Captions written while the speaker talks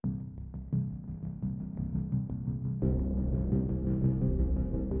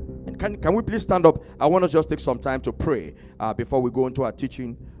Can we please stand up? I want to just take some time to pray before we go into our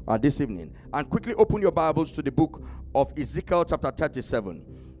teaching this evening. And quickly open your Bibles to the book of Ezekiel chapter 37.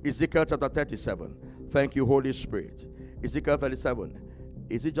 Ezekiel chapter 37. Thank you, Holy Spirit. Ezekiel 37.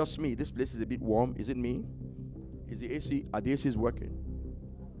 Is it just me? This place is a bit warm. Is it me? Is the AC? Are the ACs working?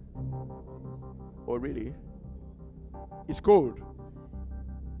 Oh, really? It's cold.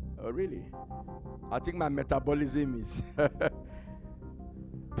 Oh, really? I think my metabolism is.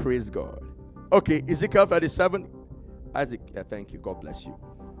 Praise God. Okay, Ezekiel 37. Isaac, thank you. God bless you.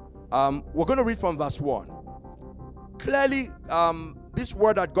 We're going to read from verse 1. Clearly, this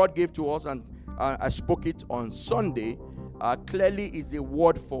word that God gave to us, and I spoke it on Sunday, clearly is a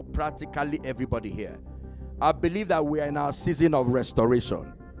word for practically everybody here. I believe that we are in our season of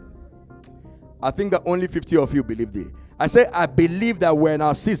restoration. I think that only 50 of you believe it. I say, I believe that we're in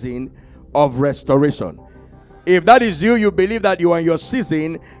our season of restoration. If that is you, you believe that you are in your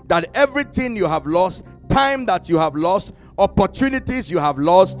season, that everything you have lost, time that you have lost, opportunities you have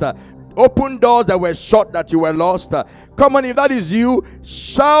lost, open doors that were shut that you were lost. Come on, if that is you,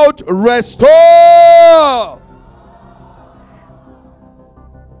 shout, restore.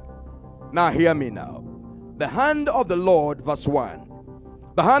 Now hear me now. The hand of the Lord, verse 1.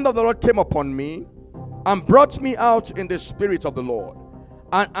 The hand of the Lord came upon me and brought me out in the spirit of the Lord,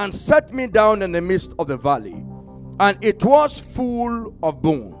 and set me down in the midst of the valley, and it was full of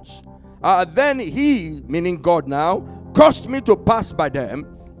bones. Then he, meaning God now, caused me to pass by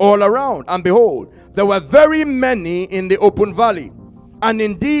them all around, and behold, there were very many in the open valley, and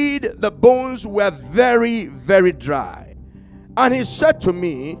indeed the bones were very, very dry. And he said to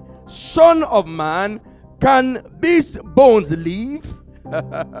me, Son of man, can these bones live?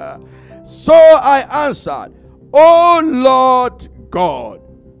 So I answered, O Lord God,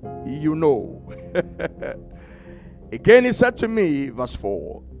 you know. Again he said to me, verse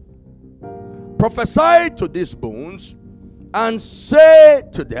 4, prophesy to these bones and say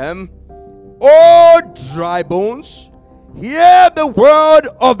to them, O dry bones, hear the word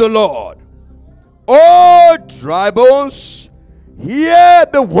of the Lord. O dry bones, hear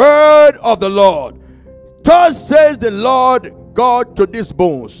the word of the Lord. Thus says the Lord God to these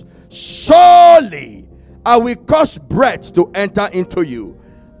bones, surely I will cause breath to enter into you,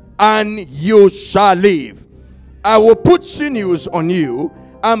 and you shall live. I will put sinews on you,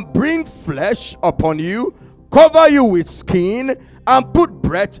 and bring flesh upon you, cover you with skin, and put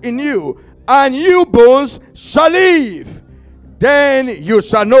breath in you, and you bones shall live. Then you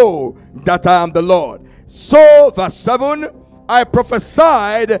shall know that I am the Lord. So, verse 7, I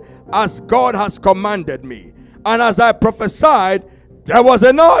prophesied as God has commanded me, and as I prophesied, there was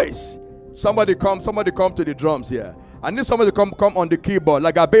a noise. Somebody come to the drums here. I need somebody to come on the keyboard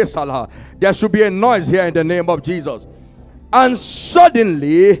like a bass salah. There should be a noise here in the name of Jesus. And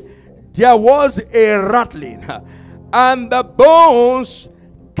suddenly there was a rattling, and the bones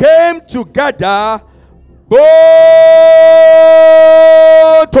came together, bone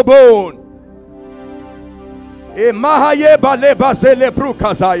to bone. Mahaye baleba zele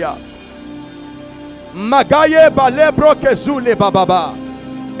brukazaya. Magaye balebro kezule bababa.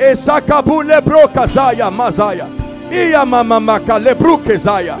 Esakabule brokazaya mazaya. Iya mama makale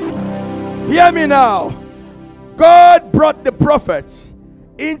brukezaya. Hear me now. God brought the prophet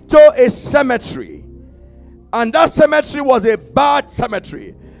into a cemetery, and that cemetery was a bad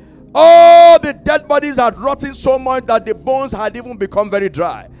cemetery. All the dead bodies had rotten so much that the bones had even become very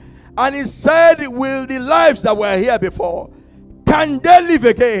dry. And he said, will the lives that were here before, can they live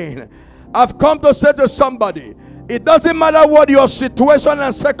again? I've come to say to somebody, it doesn't matter what your situation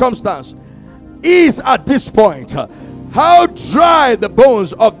and circumstance is at this point, how dry the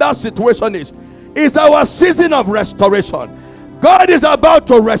bones of that situation is our season of restoration. God is about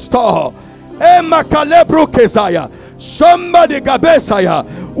to restore. Somebody Gabesaya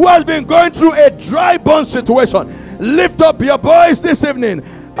who has been going through a dry bone situation, lift up your voice this evening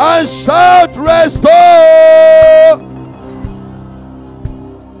and shout, restore.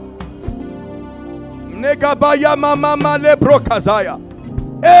 Negabaya mama male brokazaya.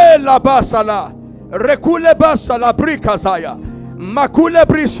 La basala. Rekule basala brikazaya. Makule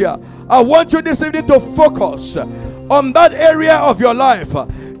brisia. I want you this evening to focus on that area of your life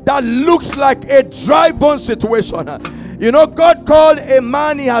that looks like a dry bone situation. You know, God called a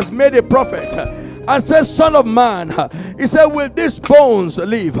man he has made a prophet and said, Son of man, he said, will these bones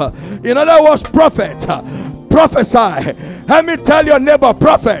live? In other words, prophet, prophesy. Let me tell your neighbor,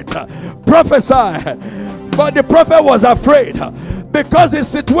 prophet, prophesy. But the prophet was afraid because the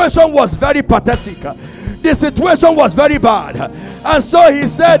situation was very pathetic. The situation was very bad. And so he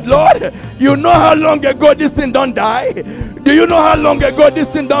said, Lord, you know how long ago this thing don't die? Do you know how long ago this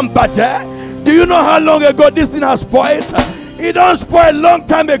thing done badger? Do you know how long ago this thing has spoiled? It done spoiled long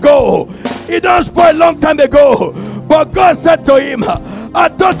time ago. It done spoiled long time ago. But God said to him, I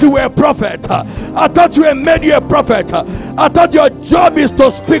thought you were a prophet. I thought you were made you a prophet. I thought your job is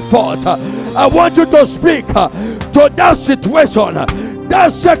to speak forth. I want you to speak to that situation,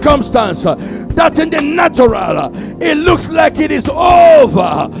 that circumstance, that in the natural, it looks like it is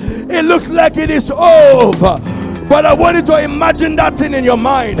over. It looks like it is over. But I want you to imagine that thing in your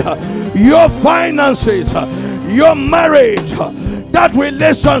mind. Your finances, your marriage, that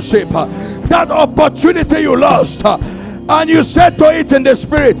relationship, that opportunity you lost, and you said to it in the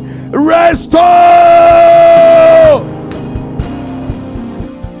spirit, restore.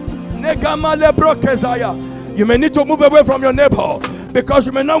 You may need to move away from your neighbor because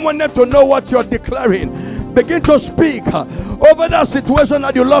you may not want them to know what you're declaring. Begin to speak over that situation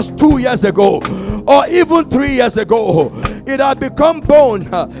that you lost 2 years ago or even 3 years ago. It has become bone.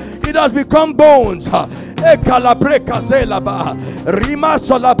 It has become bones. Ekalabreka zelaba rima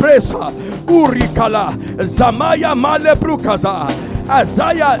solabresa urikala zamaya malebrukaza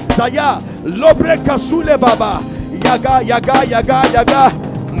azaya zaya lobreka sule baba yaga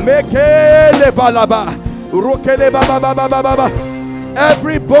mekele balaba rokele baba.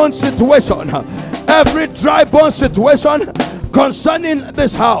 Every bone situation, every dry bone situation concerning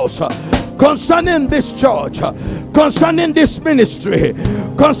this house, concerning this church, concerning this ministry,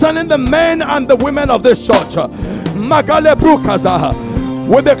 concerning the men and the women of this church, Magale Brukaza,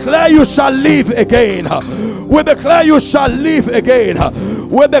 we declare you shall live again. We declare you shall live again.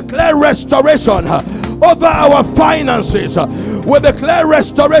 We declare restoration over our finances. We declare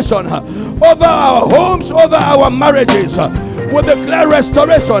restoration over our homes, over our marriages. We declare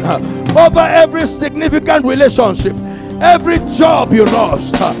restoration over every significant relationship, every job you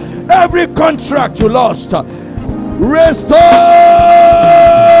lost, every contract you lost. Restore.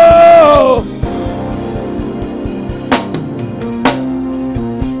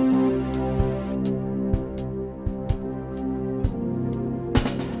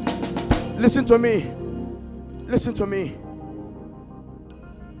 Listen to me. Listen to me.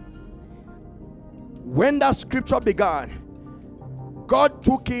 When that scripture began, God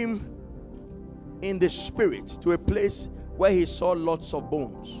took him in the spirit to a place where he saw lots of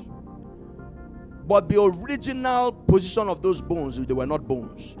bones. But the original position of those bones, they were not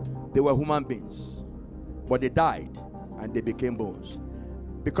bones. They were human beings. But they died and they became bones.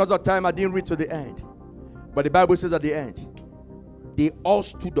 Because of time, I didn't read to the end. But the Bible says at the end, they all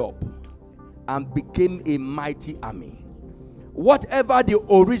stood up and became a mighty army. Whatever the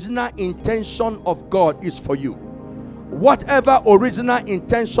original intention of God is for you, whatever original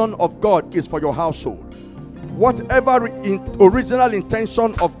intention of God is for your household, whatever original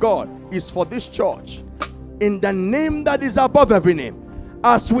intention of God is for this church, in the name that is above every name,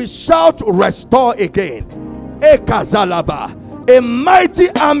 as we shout restore again, Ekazalaba, a mighty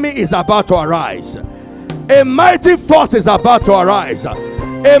army is about to arise. A mighty force is about to arise.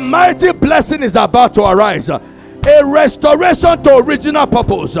 A mighty blessing is about to arise. A restoration to original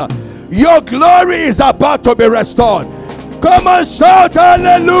purpose. Your glory is about to be restored. Come on, shout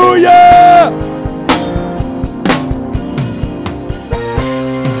hallelujah.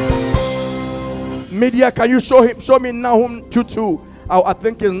 Media, can you show me Nahum 2:2? I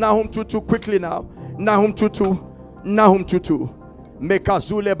think it's Nahum 2:2 quickly now. Nahum 2:2.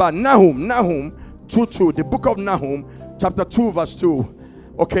 Mekazuleba. Nahum 2:2. The book of Nahum, chapter 2, verse 2.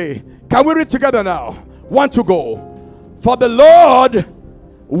 Okay, can we read together now? 1 to go. For the Lord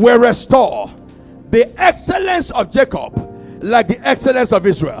will restore the excellence of Jacob like the excellence of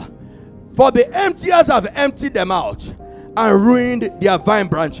Israel. For the emptiers have emptied them out and ruined their vine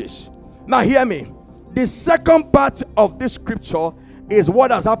branches. Now hear me. The second part of this scripture is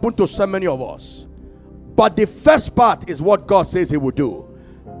what has happened to so many of us. But the first part is what God says he will do.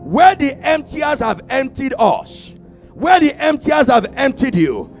 Where the emptiers have emptied us, where the emptiers have emptied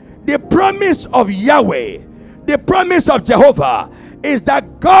you, the promise of Yahweh, the promise of Jehovah is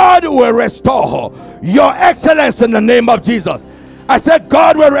that God will restore your excellence in the name of Jesus. I said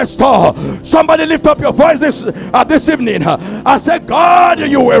God will restore. Somebody lift up your voices this evening. I said God,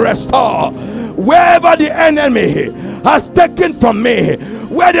 you will restore. Wherever the enemy has taken from me,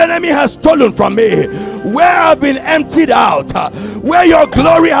 where the enemy has stolen from me, where I've been emptied out, where your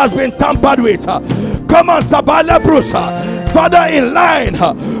glory has been tampered with. Come on, Sabala Brusa. Father, in line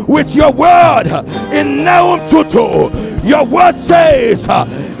with your word in Nahum 2:2, your word says,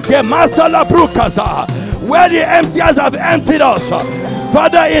 where the emptiers have emptied us,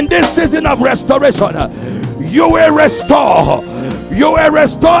 Father, in this season of restoration, you will restore. You will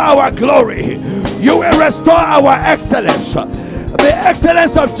restore our glory. You will restore our excellence. The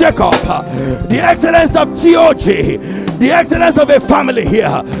excellence of Jacob, the excellence of theology, the excellence of a family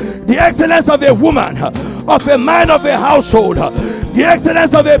here, the excellence of a woman, of a man of a household, the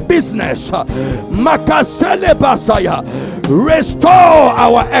excellence of a business. Makasele Basaya. Restore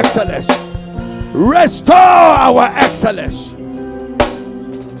our excellence. Restore our excellence.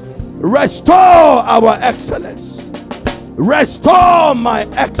 Restore our excellence. Restore my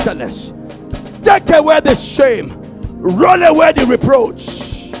excellence. Take away the shame. Roll away the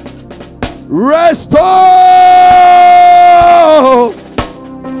reproach. Restore.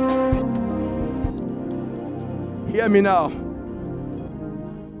 Hear me now.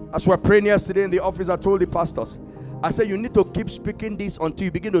 As we're praying yesterday in the office, I told the pastors, I said, you need to keep speaking this until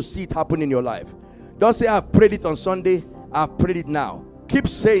you begin to see it happen in your life. Don't say, I've prayed it on Sunday, I've prayed it now. Keep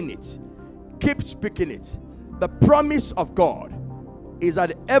saying it. Keep speaking it. The promise of God is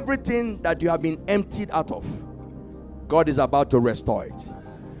that everything that you have been emptied out of, God is about to restore it.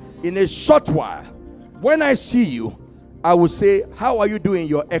 In a short while, when I see you, I will say, how are you doing,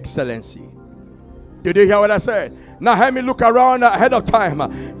 Your Excellency? Did you hear what I said? Now help me look around ahead of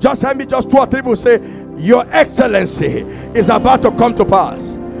time. Just help me, just 2 or 3 people say, Your Excellency is about to come to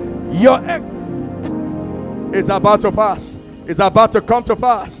pass. Is about to pass. Is about to come to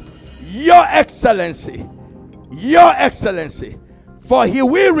pass. Your Excellency. Your Excellency. For He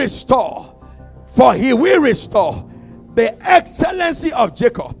will restore. For He will restore the excellency of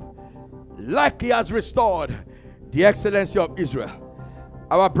Jacob, like He has restored the excellency of Israel.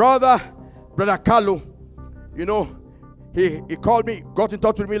 Our brother Kalu, you know, he called me, got in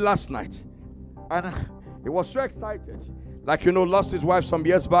touch with me last night, and he was so excited. Like, you know, lost his wife some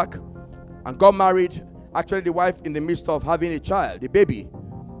years back and got married. Actually, the wife, in the midst of having a child, the baby,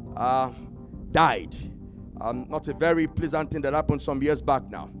 died. Not a very pleasant thing that happened some years back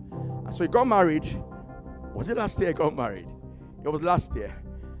now. And so he got married. Was it last year he got married? It was last year.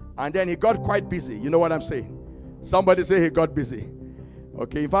 And then he got quite busy. You know what I'm saying? Somebody say he got busy.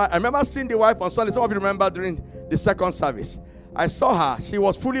 Okay, I remember seeing the wife on Sunday. Some of you remember during the second service. I saw her. She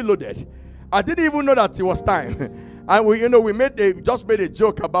was fully loaded. I didn't even know that it was time. And we just made a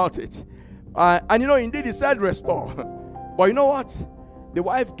joke about it. And you know, indeed he said restore. But you know what? The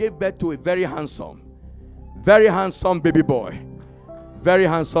wife gave birth to a very handsome baby boy. Very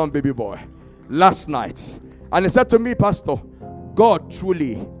handsome baby boy. Last night. And he said to me, Pastor, God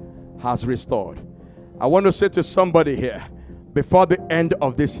truly has restored. I want to say to somebody here, before the end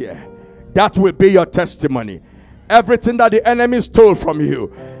of this year, that will be your testimony. Everything that the enemy stole from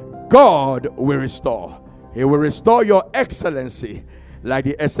you, God will restore. He will restore your excellency like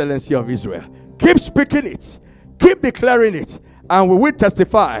the excellency of Israel. Keep speaking it. Keep declaring it. And we will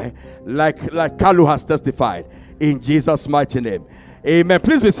testify like Kalu has testified. In Jesus' mighty name. Amen.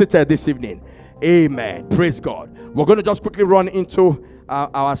 Please be seated this evening. Amen. Praise God. We're going to just quickly run into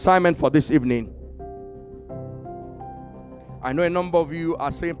our assignment for this evening. I know a number of you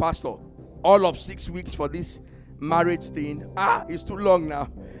are saying, Pastor, all of 6 weeks for this marriage thing, it's too long now.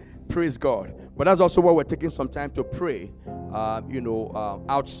 Praise God. But that's also why we're taking some time to pray,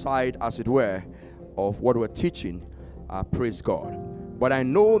 outside, as it were, of what we're teaching. Praise God. But I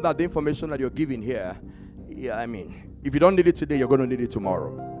know that the information that you're giving here, if you don't need it today, you're going to need it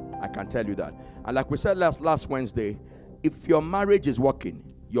tomorrow. I can tell you that. And like we said last Wednesday, if your marriage is working,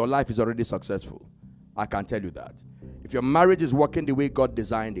 your life is already successful. I can tell you that. If your marriage is working the way God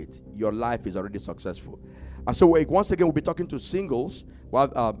designed it, your life is already successful. And so once again, we'll be talking to singles.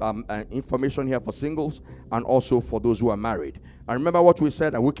 We'll have information here for singles and also for those who are married. And remember what we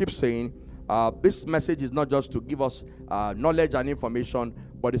said, and we keep saying, this message is not just to give us knowledge and information,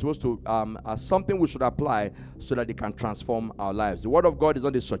 but it's supposed to something we should apply so that it can transform our lives. The Word of God is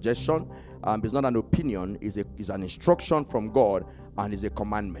not a suggestion, it's not an opinion, it's an instruction from God, and is a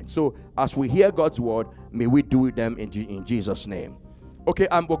commandment. So as we hear God's word, may we do them in Jesus' name. Okay,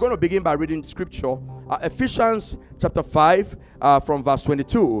 we're going to begin by reading scripture. Ephesians chapter 5 from verse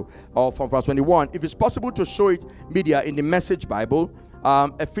 22 or from verse 21. If it's possible to show it media in the Message Bible,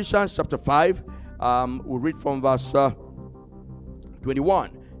 Ephesians chapter 5, we'll read from verse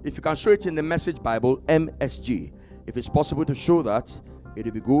 21. If you can show it in the Message Bible, MSG. If it's possible to show that,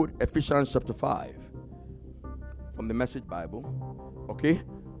 it'll be good. Ephesians chapter 5 from the Message Bible. Okay.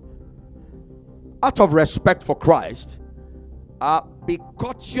 Out of respect for Christ, be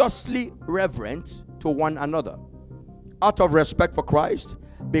courteously reverent to one another. Out of respect for Christ,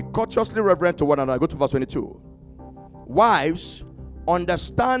 be courteously reverent to one another. Go to verse 22. Wives,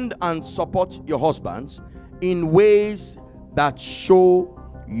 understand and support your husbands in ways that show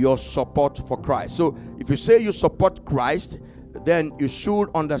your support for Christ. So if you say you support Christ, then you should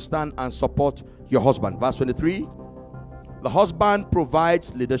understand and support your husband. Verse 23, the husband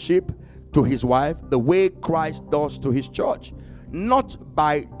provides leadership to his wife the way Christ does to his church, not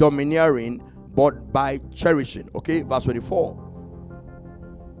by domineering but by cherishing. Okay, verse 24.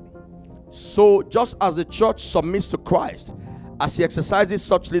 So just as the church submits to Christ as he exercises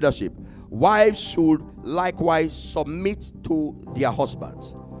such leadership, wives should likewise submit to their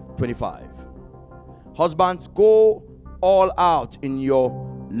husbands. 25. Husbands, go all out in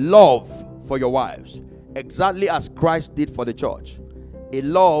your love for your wives, exactly as Christ did for the church. A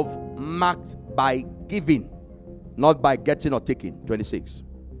love marked by giving, not by getting or taking. 26.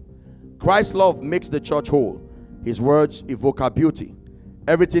 Christ's love makes the church whole. His words evoke her beauty.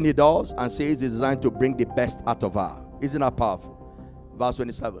 Everything he does and says is designed to bring the best out of her. Isn't that powerful? Verse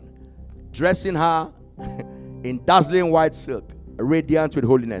 27. Dressing her in dazzling white silk, radiant with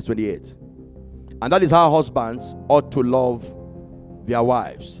holiness. 28. And that is how husbands ought to love their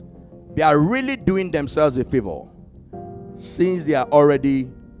wives. They are really doing themselves a favor, since they are already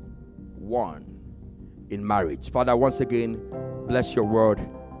one in marriage. Father, once again, bless your word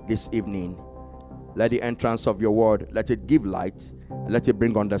this evening. Let the entrance of your word, let it give light, let it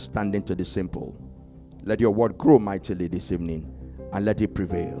bring understanding to the simple. Let your word grow mightily this evening, and let it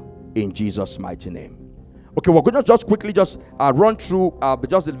prevail in Jesus' mighty name. Okay, we're going to just quickly run through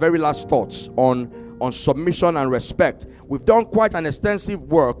just the very last thoughts on submission and respect. We've done quite an extensive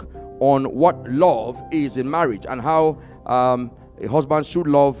work on what love is in marriage and how a husband should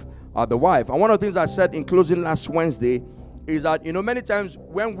love the wife. And one of the things I said in closing last Wednesday is that, many times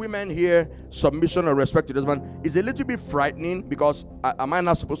when women hear submission or respect to the husband, it's a little bit frightening, because am I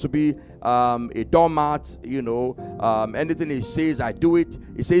not supposed to be a doormat? Anything he says, I do it.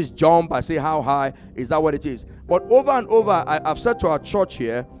 He says jump, I say how high. Is that what it is? But over and over, I've said to our church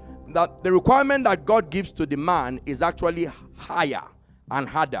here that the requirement that God gives to the man is actually higher and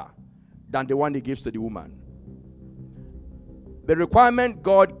harder than the one he gives to the woman. The requirement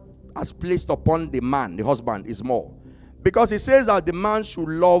God has placed upon the man, the husband, is more. Because he says that the man should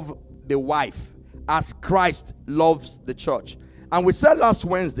love the wife as Christ loves the church. And we said last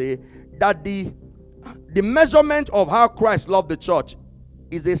Wednesday that the measurement of how Christ loved the church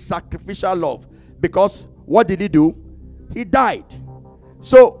is a sacrificial love. Because what did he do? He died.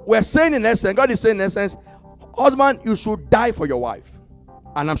 So we're saying in essence, God is saying in essence, husband, you should die for your wife.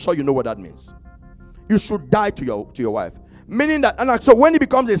 And I'm sure you know what that means. You should die to your wife. Meaning that, and so when it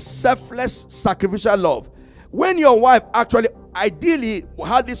becomes a selfless sacrificial love, when your wife actually, ideally,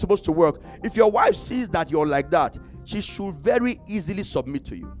 how this is supposed to work, if your wife sees that you're like that, she should very easily submit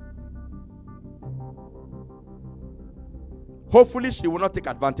to you. Hopefully, she will not take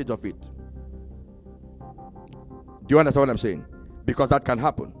advantage of it. Do you understand what I'm saying? Because that can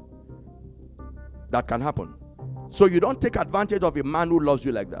happen. That can happen. So you don't take advantage of a man who loves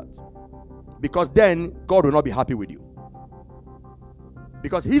you like that. Because then God will not be happy with you.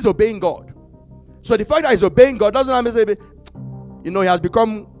 Because he's obeying God. So the fact that he's obeying God doesn't mean say, he has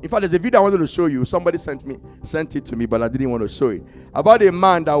become. In fact, there's a video I wanted to show you. Somebody sent it to me, but I didn't want to show it. About a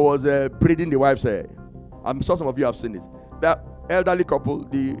man that was braiding the wife's hair. I'm sure some of you have seen it. That elderly couple,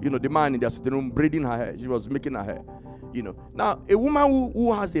 the man in their sitting room braiding her hair. She was making her hair. Now a woman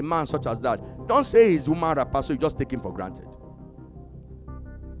who has a man such as that, don't say he's woman rapper, so you just take him for granted.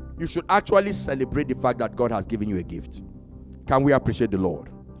 You should actually celebrate the fact that God has given you a gift. Can we appreciate the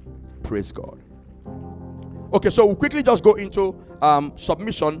Lord? Praise God. Okay, so we'll quickly just go into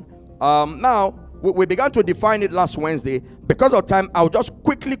submission. Now, we began to define it last Wednesday. Because of time, I'll just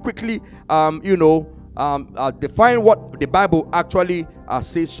quickly, define what the Bible actually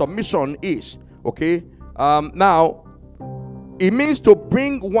says submission is. Okay? Now, it means to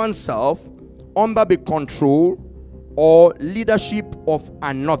bring oneself under the control or leadership of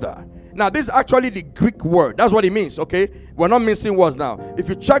another. Now, this is actually the Greek word. That's what it means, okay? We're not missing words now. If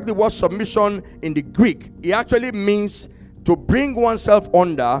you check the word submission in the Greek, it actually means to bring oneself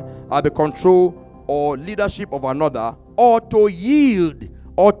under the control or leadership of another, or to yield.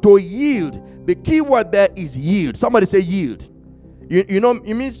 The key word there is yield. Somebody say yield.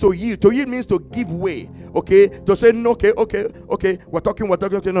 It means to yield. To yield means to give way, okay? To say, no, okay. We're talking,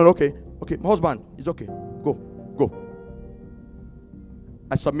 okay, no, okay. Husband, it's okay. Go.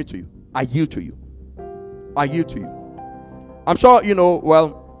 I submit to you. I yield to you. I'm sure,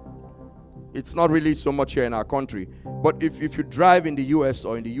 it's not really so much here in our country, but if you drive in the US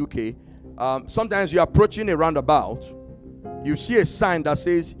or in the UK, sometimes you're approaching a roundabout, you see a sign that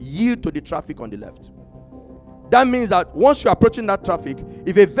says yield to the traffic on the left. That means that once you're approaching that traffic,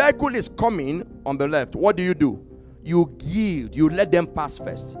 if a vehicle is coming on the left, what do? You yield. You let them pass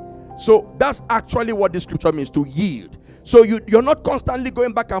first. So that's actually what this scripture means, to yield. So you're not constantly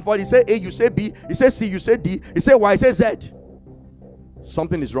going back and forth. He say A, you say B. He say C, you say D. He say Y, you say Z.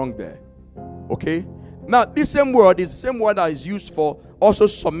 Something is wrong there. Okay? Now, this same word is the same word that is used for also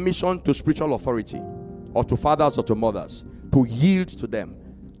submission to spiritual authority, or to fathers or to mothers, to yield to them.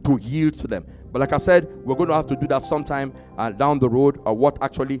 To yield to them. But like I said, we're going to have to do that sometime down the road, what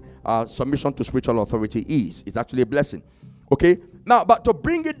actually submission to spiritual authority is. It's actually a blessing. Okay? Now, but to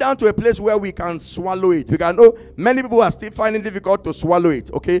bring it down to a place where we can swallow it, we can know many people are still finding it difficult to swallow it.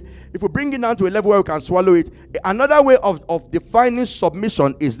 Okay? If we bring it down to a level where we can swallow it, another way of defining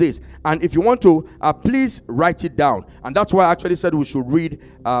submission is this. And if you want to, please write it down. And that's why I actually said we should read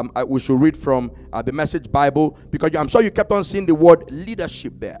from the Message Bible, because I'm sure you kept on seeing the word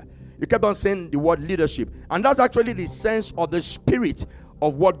leadership there. You kept on saying the word leadership. And that's actually the sense of the spirit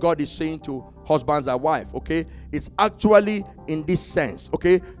of what God is saying to husbands and wives. Okay, it's actually in this sense.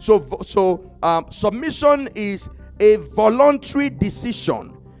 Okay, so submission is a voluntary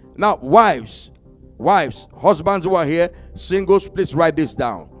decision. Now, wives, husbands who are here, singles, please write this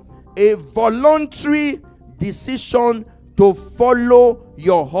down. A voluntary decision to follow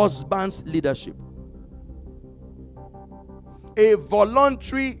your husband's leadership. A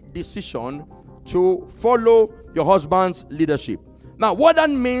voluntary decision to follow your husband's leadership. Now, what that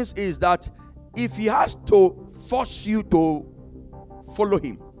means is that if he has to force you to follow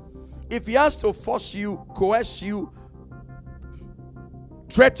him, if he has to force you, coerce you,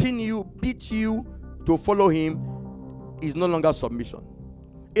 threaten you, beat you to follow him, is no longer submission.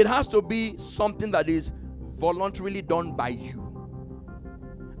 It has to be something that is voluntarily done by you.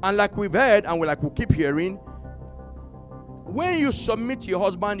 And like we've heard, and we'll keep hearing, when you submit to your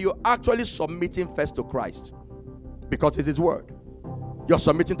husband, you're actually submitting first to Christ, because it's his word. You're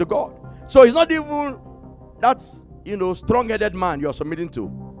submitting to God. So it's not even that, strong-headed man you're submitting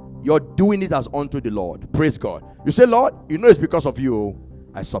to. You're doing it as unto the Lord. Praise God. You say, Lord, it's because of you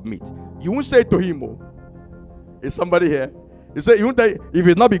I submit. You won't say it to him. Is somebody here? You won't say, if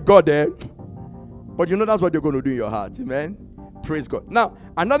it's not be God there. But that's what you're going to do in your heart. Amen. Praise God. Now,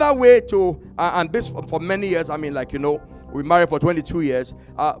 another way to, and this for many years, we married for 22 years.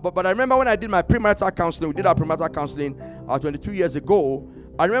 But I remember when I did my premarital counseling, we did our premarital counseling 22 years ago.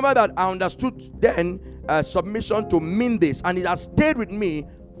 I remember that I understood then submission to mean this. And it has stayed with me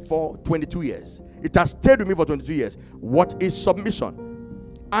for 22 years. It has stayed with me for 22 years. What is submission?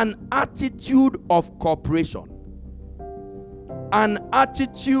 An attitude of cooperation. An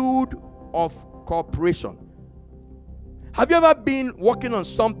attitude of cooperation. Have you ever been working on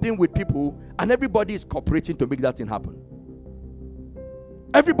something with people and everybody is cooperating to make that thing happen?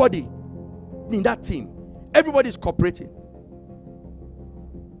 Everybody in that team, everybody is cooperating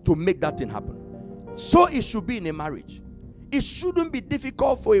to make that thing happen. So it should be in a marriage. It shouldn't be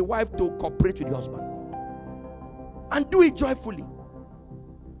difficult for a wife to cooperate with the husband and do it joyfully.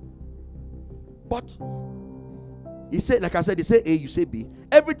 But he said, like I said, he said A, you say B.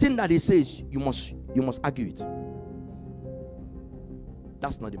 Everything that he says, you must argue it.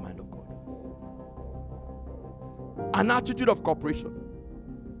 That's not the mind of God. An attitude of cooperation.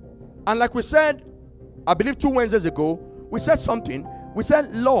 And like we said, I believe 2 Wednesdays ago, we said something. We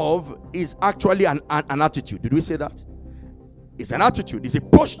said love is actually an attitude. Did we say that? It's an attitude. It's a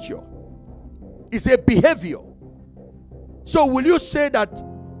posture. It's a behavior. So will you say that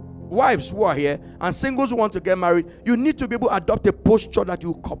wives who are here and singles who want to get married, you need to be able to adopt a posture that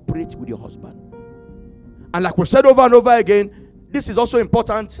you cooperate with your husband? And like we said over and over again, this is also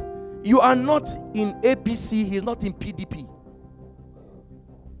important. You are not in APC. He's not in PDP.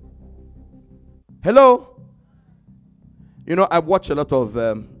 Hello? I watch a lot of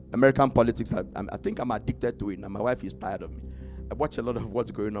American politics. I think I'm addicted to it. Now my wife is tired of me. I watch a lot of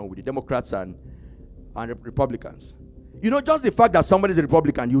what's going on with the Democrats and Republicans. Just the fact that somebody is a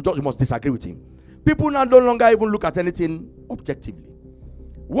Republican, you must disagree with him. People now no longer even look at anything objectively.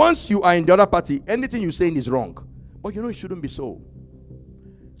 Once you are in the other party, anything you're saying is wrong. But it shouldn't be so.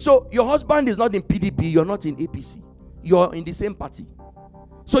 So your husband is not in PDP, you're not in APC. You're in the same party.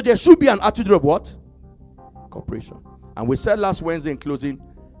 So there should be an attitude of what? Cooperation. And we said last Wednesday in closing,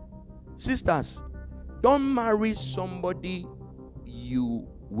 sisters, don't marry somebody you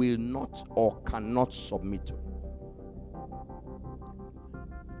will not or cannot submit to.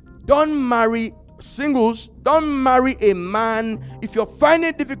 Don't marry singles. Don't marry a man. If you're finding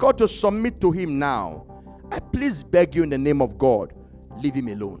it difficult to submit to him now, I please beg you in the name of God, leave him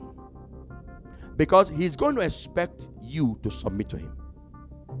alone. Because he's going to expect you to submit to him.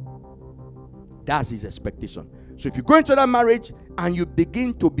 That's his expectation. So if you go into that marriage and you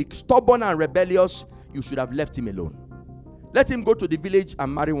begin to be stubborn and rebellious, you should have left him alone. Let him go to the village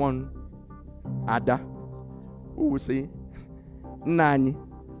and marry one Ada. who will say, Nani,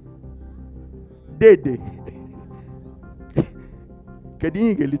 Dede.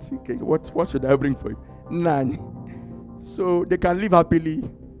 What should I bring for you? Nani. So they can live happily.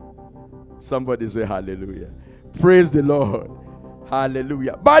 Somebody say hallelujah. Praise the Lord.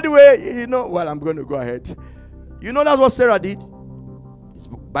 Hallelujah. By the way, I'm going to go ahead. That's what Sarah did.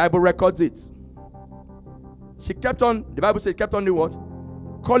 The Bible records it. She kept on, the Bible says, kept on doing what?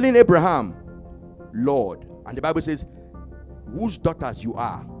 Calling Abraham Lord. And the Bible says, whose daughters you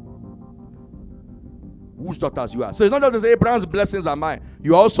are. Whose daughters you are. So it's not just to say Abraham's blessings are mine.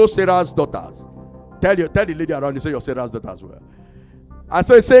 You are also Sarah's daughters. Tell the lady around you, say you're Sarah's daughter as well. And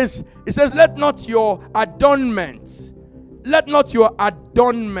so it says, let not your adornment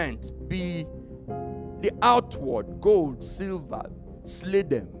be the outward gold, silver, slay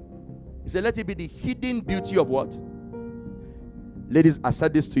them. He said, let it be the hidden beauty of what? Ladies, I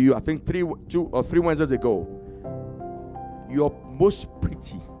said this to you, I think 2 or 3 Wednesdays ago. You're most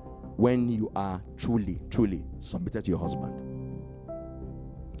pretty when you are truly, truly submitted to your husband.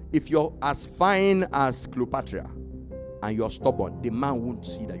 If you're as fine as Cleopatra and you're stubborn, the man won't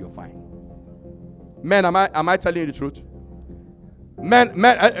see that you're fine. Men, am I telling you the truth? Men,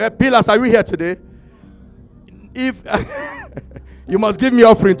 pillars, are we here today? If you must give me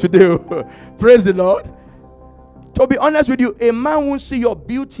offering today. Praise the Lord. To be honest with you, a man won't see your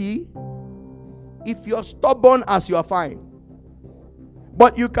beauty if you're stubborn as you are fine.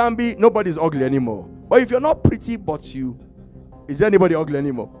 But you can be, nobody's ugly anymore. But if you're not pretty, but you, is there anybody ugly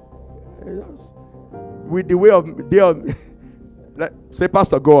anymore? Yes. With the way of, say,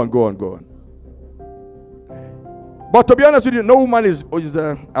 Pastor, go on. But to be honest with you, no woman is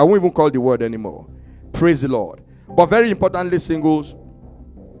I won't even call the word anymore. Praise the Lord. But very importantly, singles.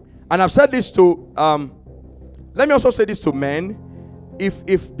 And I've said this to, let me also say this to men. If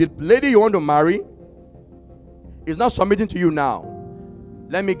the lady you want to marry is not submitting to you now,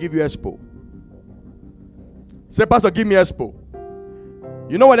 let me give you Expo. Say, Pastor, give me Expo.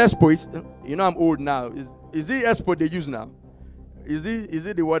 You know what Expo is? I'm old now. Is it Expo they use now? Is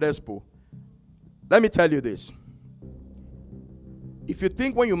it the word Expo? Let me tell you this. If you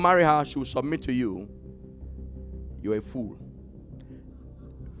think when you marry her she will submit to you, you're a fool.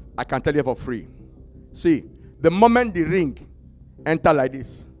 I can tell you for free. See, the moment the ring enter like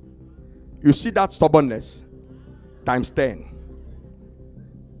this, you see that stubbornness times 10.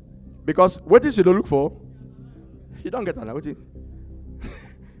 Because what is you don't look for? You don't get an waiting.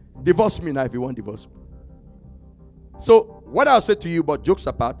 Divorce me now if you want divorce me. So what I'll say to you, but jokes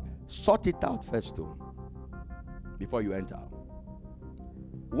apart, sort it out first too before you enter.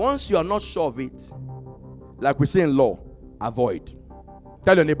 Once you are not sure of it, like we say in law, avoid.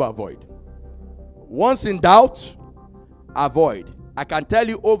 Tell your neighbor, avoid. Once in doubt, avoid. I can tell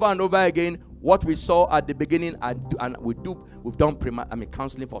you over and over again what we saw at the beginning, and we've done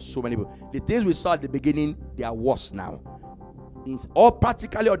counseling for so many people. The things we saw at the beginning, they are worse now.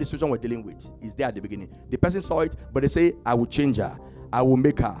 Practically all the situation we're dealing with is there at the beginning. The person saw it, but they say, I will change her. I will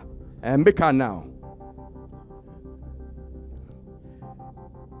make her. And make her now.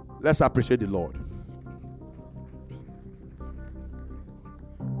 Let's appreciate the Lord.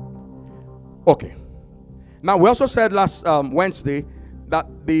 Okay. Now, we also said last Wednesday that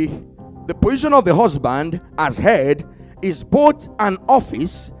the position of the husband as head is both an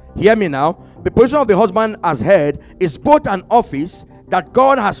office. Hear me now. The position of the husband as head is both an office that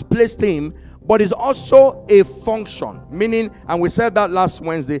God has placed him, but is also a function. Meaning, and we said that last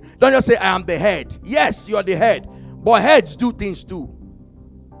Wednesday, don't just say, I am the head. Yes, you are the head. But heads do things too.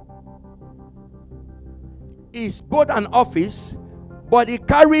 It's both an office, but it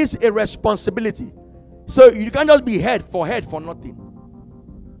carries a responsibility. So you can't just be head for nothing.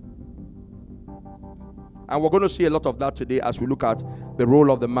 And we're going to see a lot of that today as we look at the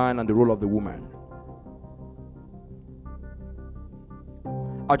role of the man and the role of the woman.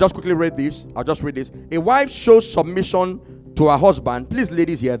 I'll just quickly read this. A wife shows submission to her husband. Please,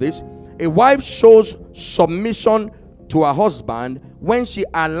 ladies, hear this. A wife shows submission to her husband when she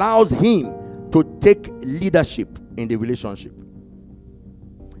allows him to take leadership in the relationship.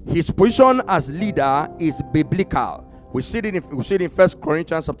 His position as leader is biblical. We see it in 1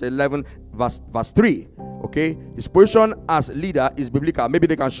 Corinthians chapter 11 verse 3. Okay, his position as leader is biblical. Maybe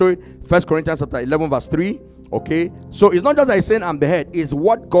they can show it. 1 Corinthians chapter 11 verse 3. Okay, so it's not just that he's saying I'm the head. It's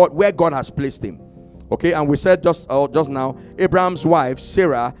where God has placed him. Okay, and we said just now, Abraham's wife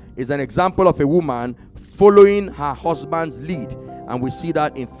Sarah is an example of a woman following her husband's lead, and we see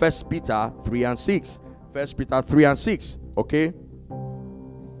that in 1 Peter 3 and 6. 1 Peter 3 and 6. Okay.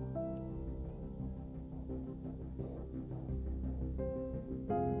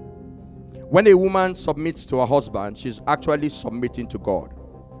 When a woman submits to her husband, she's actually submitting to God.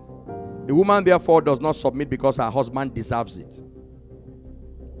 A woman, therefore, does not submit because her husband deserves it.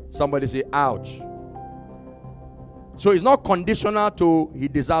 Somebody say, ouch. So it's not conditional to he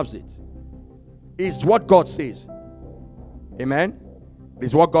deserves it. It's what God says. Amen?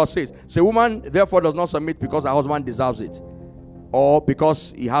 It's what God says. So a woman, therefore, does not submit because her husband deserves it or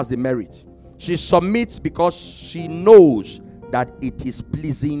because he has the merit. She submits because she knows that it is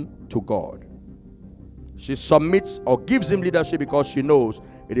pleasing to God. She submits or gives him leadership because she knows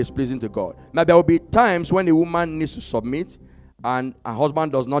it is pleasing to God. Now, there will be times when a woman needs to submit and her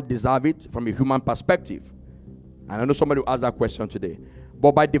husband does not deserve it from a human perspective. And I know somebody will ask that question today.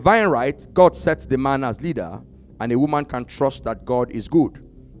 But by divine right, God sets the man as leader, and a woman can trust that God is good.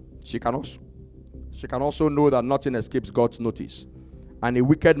 She can also know that nothing escapes God's notice. And a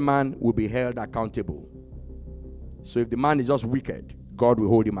wicked man will be held accountable. So if the man is just wicked, God will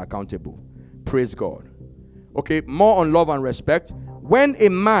hold him accountable. Praise God. Okay, more on love and respect. When a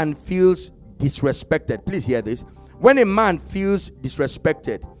man feels disrespected, please hear this. When a man feels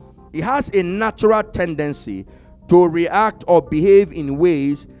disrespected, he has a natural tendency to react or behave in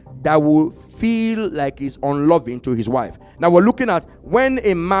ways that will feel like he's unloving to his wife. Now we're looking at when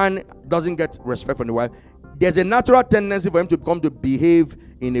a man doesn't get respect from the wife, there's a natural tendency for him to behave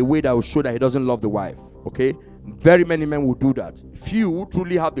in a way that will show that he doesn't love the wife. Okay? Very many men will do that. Few who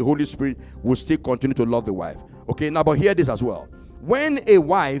truly have the Holy Spirit will still continue to love the wife. Okay, now but hear this as well. When a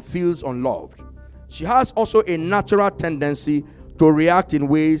wife feels unloved, she has also a natural tendency to react in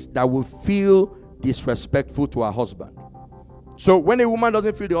ways that will feel disrespectful to her husband. So when a woman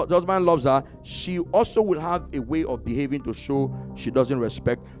doesn't feel the husband loves her, she also will have a way of behaving to show she doesn't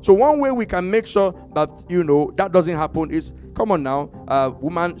respect. So one way we can make sure that, that doesn't happen is, come on now,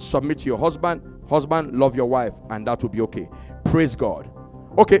 woman, submit to your husband. Husband, love your wife, and that will be okay. Praise God.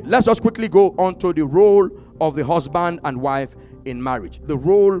 Okay, let's just quickly go on to the role of the husband and wife in marriage. The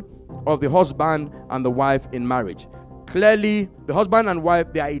role of the husband and the wife in marriage. Clearly, the husband and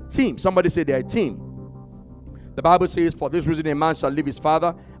wife, they are a team. Somebody say they are a team. The Bible says, for this reason a man shall leave his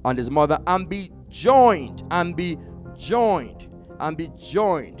father and his mother and be joined.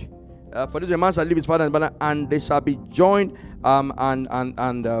 For this a man shall leave his father and his mother, and they shall be joined,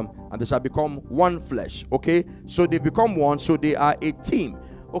 and they shall become one flesh. Okay, so they become one, so they are a team.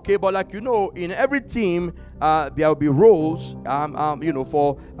 Okay, but like in every team, there will be roles,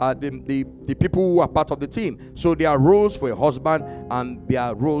 for the people who are part of the team. So there are roles for a husband and there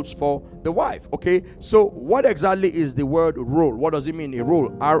are roles for the wife. Okay, so what exactly is the word role? What does it mean, a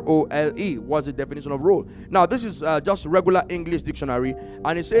role? R-O-L-E. What's the definition of role? Now, this is just regular English dictionary,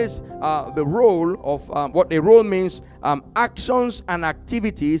 and it says the role of what a role means: actions and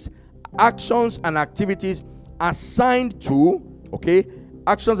activities assigned to. Okay.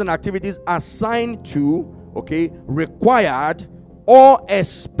 Actions and activities assigned to, required or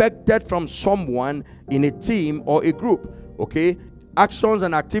expected from someone in a team or a group. Okay, actions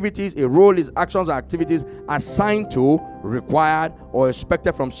and activities, a role is actions and activities assigned to, required or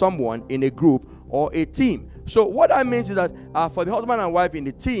expected from someone in a group or a team. So what that means is that for the husband and wife in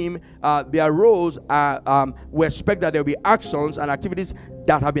the team, their roles are, we expect that there will be actions and activities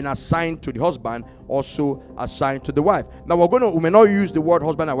that have been assigned to the husband, also assigned to the wife. Now we may not use the word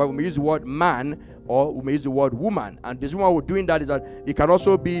husband and wife, we may use the word man, or we may use the word woman. And the reason why we're doing that is that it can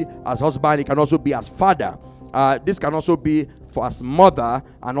also be as husband, it can also be as father. This can also be for as mother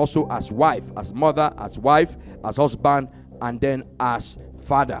and also as wife. As mother, as wife, as husband, and then as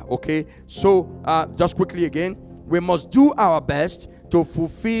father. Okay, so just quickly again, we must do our best to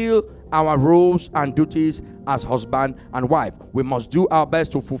fulfill our roles and duties as husband and wife. We must do our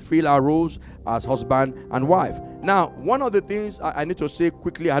best to fulfill our roles as husband and wife. Now, one of the things I need to say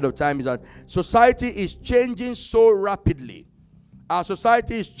quickly ahead of time is that society is changing so rapidly. Our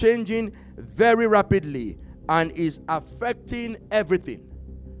society is changing very rapidly and is affecting everything.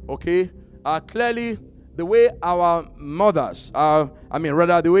 Okay, clearly the way our mothers,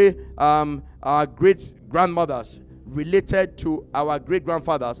 the way our great grandmothers related to our great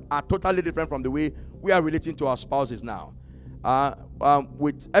grandfathers are totally different from the way we are relating to our spouses now.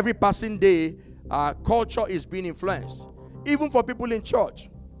 With every passing day, culture is being influenced, even for people in church.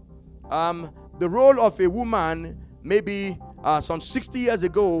 The role of a woman maybe some 60 years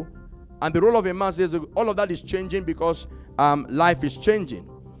ago, and the role of a man says all of that is changing because life is changing.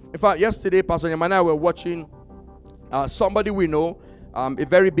 In fact, yesterday, Pastor Yama and I were watching somebody we know, a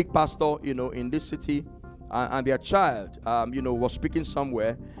very big pastor, in this city, and their child, was speaking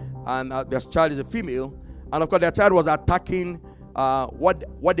somewhere, and their child is a female, and of course their child was attacking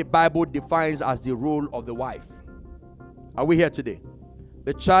what the Bible defines as the role of the wife. Are we here today?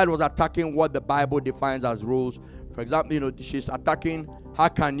 The child was attacking what the Bible defines as roles. For example, she's attacking, how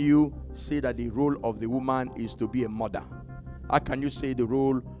can you say that the role of the woman is to be a mother? How can you say the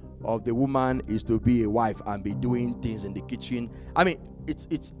role of the woman is to be a wife and be doing things in the kitchen? I mean,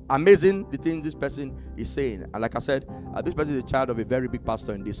 it's amazing the things this person is saying. And like I said, this person is a child of a very big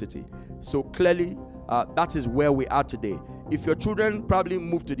pastor in this city. So clearly, that is where we are today. If your children probably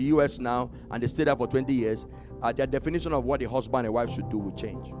move to the US now and they stay there for 20 years, their definition of what a husband and wife should do will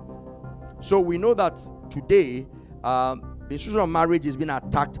change. So we know that today, the institution of marriage is being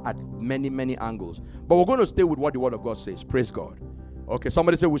attacked at many, many angles. But we're going to stay with what the Word of God says. Praise God. Okay,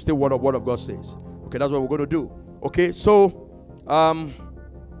 somebody say we stay with what the Word of God says. Okay, that's what we're going to do. Okay, so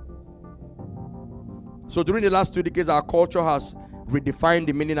during the last 2 decades, our culture has redefined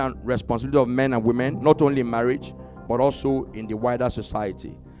the meaning and responsibility of men and women, not only in marriage, but also in the wider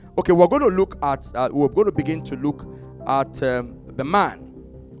society. Okay, we're going to begin to look at the man.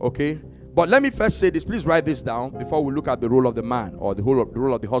 Okay, but let me first say this. Please write this down before we look at the role of the man or the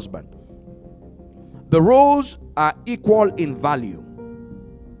role of the husband. The roles are equal in value.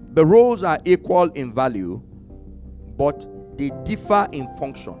 The roles are equal in value, but they differ in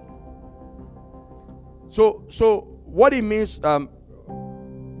function. So what it means,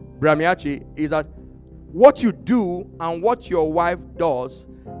 Bramiachi, is that what you do and what your wife does,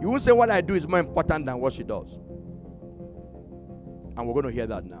 you won't say what I do is more important than what she does. And we're going to hear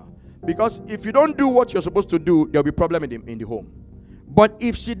that now. Because if you don't do what you're supposed to do, there'll be a problem in the home. But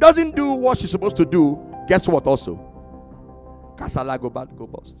if she doesn't do what she's supposed to do, guess what also? Kasala go bad, go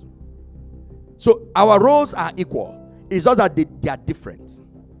bust. So our roles are equal. It's just that they are different.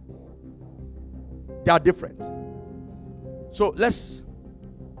 They are different. So let's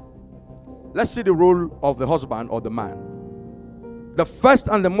see the role of the husband or the man. The first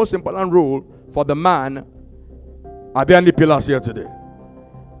and the most important role for the man. Are there any pillars here today?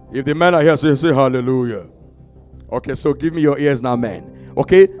 If the men are here, say hallelujah. Okay, so give me your ears now, men.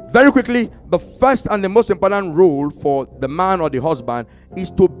 Okay, very quickly, the first and the most important role for the man or the husband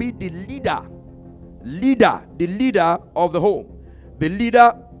is to be the leader of the home. The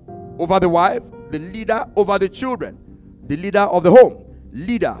leader over the wife, the leader over the children, the leader of the home.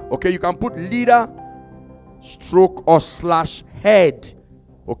 Leader, okay, you can put leader, stroke or slash head,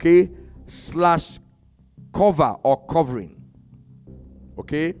 okay, slash cover or covering,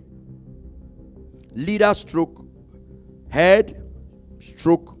 okay, leader, stroke head,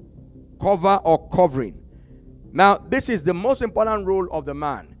 stroke cover or covering. Now, this is the most important role of the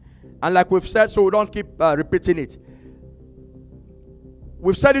man, and like we've said, so we don't keep repeating it.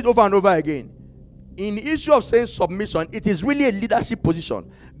 We've said it over and over again. In the issue of saying submission, it is really a leadership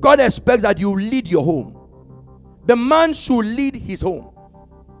position. God expects that you lead your home. The man should lead his home.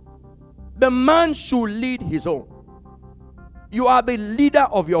 The man should lead his home. You are the leader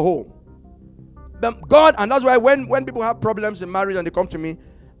of your home. God, and that's why when people have problems in marriage and they come to me,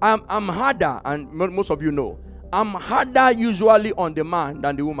 I'm harder, and most of you know, I'm harder usually on the man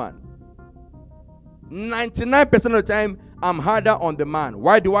than the woman. 99% of the time, I'm harder on the man.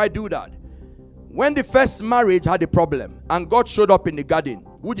 Why do I do that? When the first marriage had a problem and God showed up in the garden,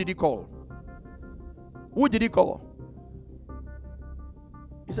 who did he call? Who did he call?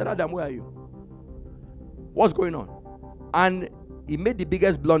 He said, Adam, where are you? What's going on? And he made the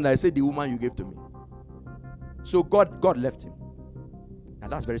biggest blunder. He said, the woman you gave to me. So God left him.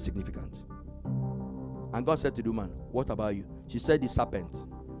 And that's very significant. And God said to the woman, what about you? She said, the serpent.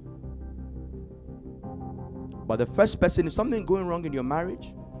 But the first person, if something going wrong in your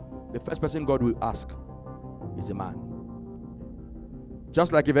marriage, the first person God will ask is a man.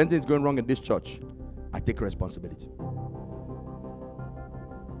 Just like if anything is going wrong in this church, I take responsibility.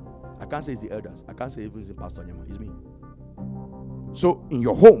 I can't say it's the elders. I can't say even it's the pastor anymore. It's me. So in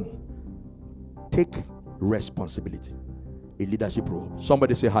your home, take responsibility. A leadership role.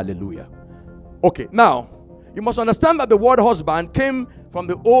 Somebody say hallelujah. Okay, now you must understand that the word husband came from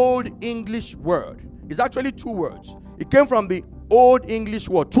the Old English word. It's actually two words. It came from the Old English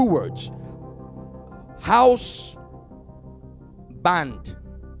word, two words. House band.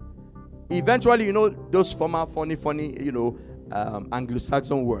 Eventually, those former funny,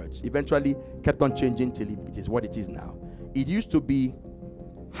 Anglo-Saxon words eventually kept on changing till it is what it is now. It used to be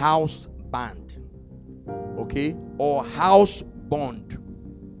house band, okay, or house bond,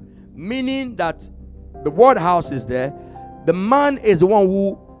 meaning that the word house is there. The man is the one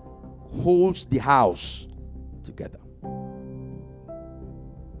who holds the house together.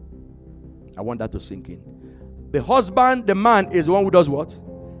 I want that to sink in. The husband, the man, is the one who does what?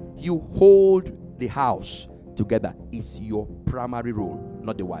 You hold the house together. It's your primary role,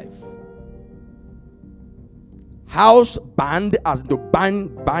 not the wife. House band, as the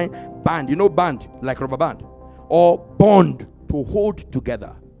band, you know, band like rubber band, or bond, to hold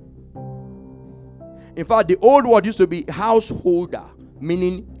together. In fact, the old word used to be householder,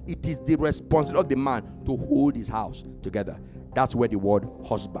 meaning it is the responsibility of the man to hold his house together. That's where the word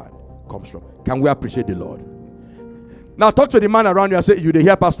husband comes from. Can we appreciate the Lord? Now talk to the man around you and say, you dey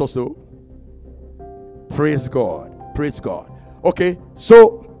hear, pastor? So praise God. Praise God. Okay,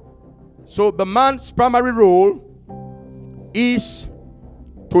 so the man's primary role is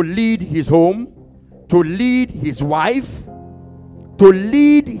to lead his home, to lead his wife, to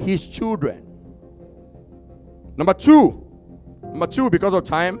lead his children. Number two, because of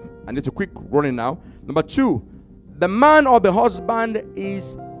time, and it's a quick running now. Number two, the man or the husband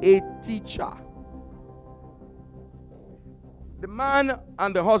is a teacher. The man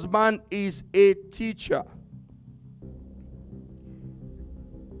and the husband is a teacher.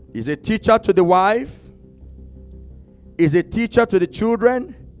 He's a teacher to the wife, is a teacher to the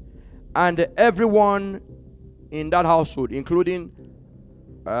children, and everyone in that household, including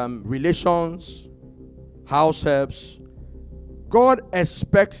relations, house helps. God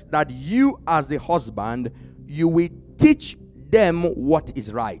expects that you, as the husband, you will teach them what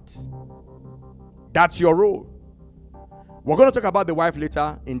is right. That's your role. We're going to talk about the wife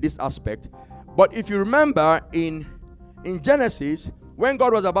later in this aspect. But if you remember in Genesis, when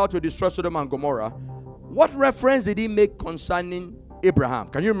God was about to destroy Sodom and Gomorrah, what reference did he make concerning Abraham?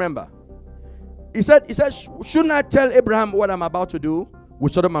 Can you remember? He said, shouldn't I tell Abraham what I'm about to do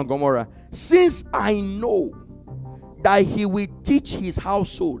with Sodom and Gomorrah? Since I know that he will teach his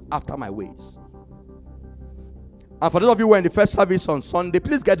household after my ways. And for those of you who were in the first service on Sunday,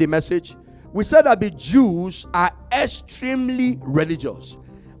 please get the message. We said that the Jews are extremely religious,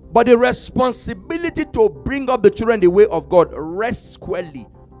 but the responsibility to bring up the children the way of God rests squarely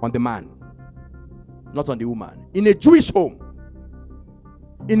on the man, not on the woman. In a Jewish home,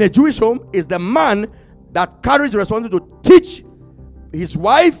 is the man that carries the responsibility to teach his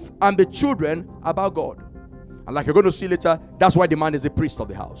wife and the children about God. And like you're going to see later, that's why the man is the priest of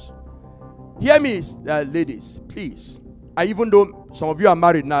the house. Hear me, ladies, please. And even though some of you are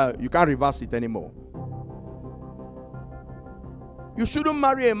married now, you can't reverse it anymore. You shouldn't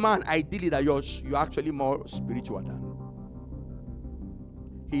marry a man, ideally, that you're actually more spiritual than.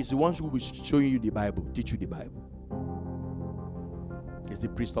 He's the one who will be showing you the Bible, teach you the Bible. He's the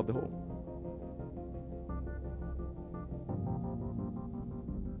priest of the home.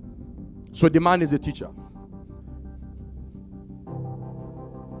 So the man is a teacher.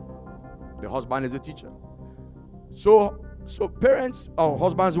 The husband is a teacher. So parents or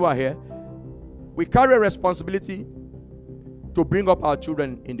husbands who are here, we carry a responsibility to bring up our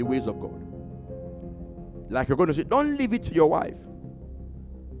children in the ways of God. Like you're going to say, don't leave it to your wife.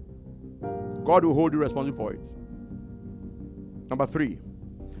 God will hold you responsible for it. Number 3.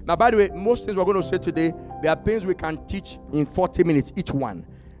 Now, by the way, most things we're going to say today, there are things we can teach in 40 minutes each one.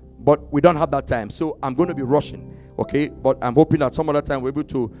 But we don't have that time. So I'm going to be rushing. Okay? But I'm hoping that some other time we're able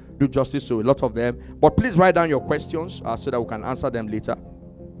to do justice to a lot of them. But please write down your questions so that we can answer them later.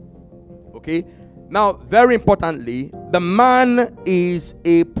 Okay? Now, very importantly, the man is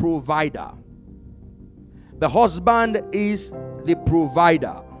a provider. The husband is the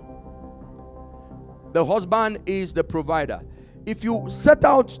provider. The husband is the provider. If you set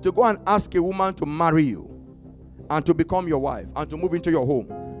out to go and ask a woman to marry you and to become your wife and to move into your home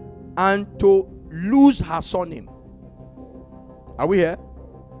and to lose her surname, are we here?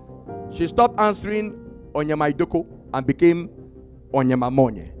 She stopped answering Onyema Idoko and became Onyema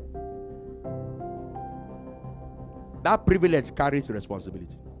Monye. That privilege carries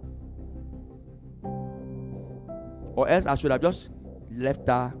responsibility. Or else I should have just left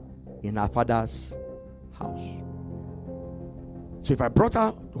her in her father's house. So if I brought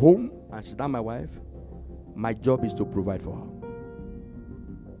her home and she's not my wife, my job is to provide for her.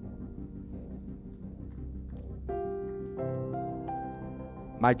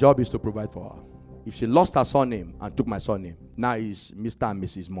 My job is to provide for her. If she lost her surname and took my surname, now is Mr. and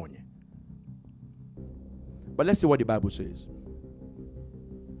Mrs. Monye. But let's see what the Bible says.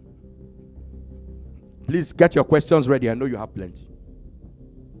 Please get your questions ready. I know you have plenty.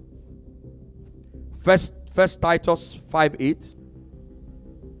 First Titus 5:8.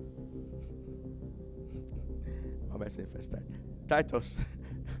 What am I saying? First Titus.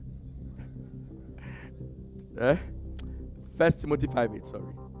 First Timothy 5:8.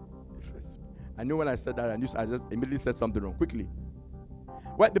 Sorry. I knew when I said that, I just immediately said something wrong. Quickly.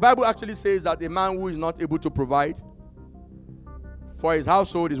 Well, the Bible actually says that a man who is not able to provide for his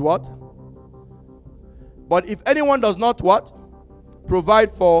household is what? But if anyone does not what?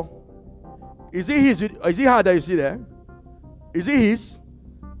 Provide for Is it his? Is it her that you see there? Is it his?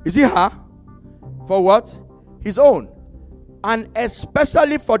 Is it her? For what? His own. And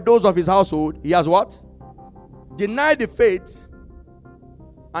especially for those of his household, he has what? Denied the faith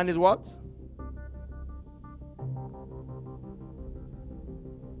and is what?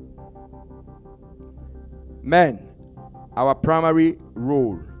 Men, our primary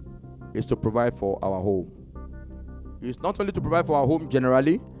role is to provide for our home. It's not only to provide for our home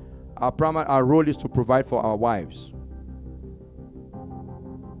generally, our role is to provide for our wives.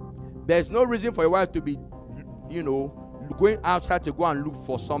 There's no reason for a wife to be, going outside to go and look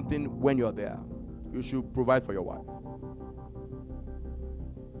for something when you're there. You should provide for your wife.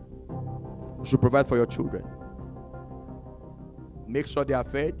 You should provide for your children. Make sure they are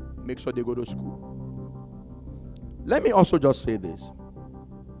fed. Make sure they go to school. Let me also just say this,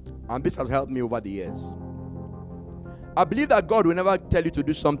 and this has helped me over the years. I believe that God will never tell you to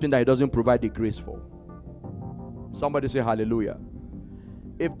do something that He doesn't provide the grace for. Somebody say hallelujah.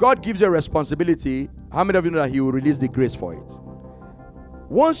 If God gives you a responsibility, how many of you know that He will release the grace for it?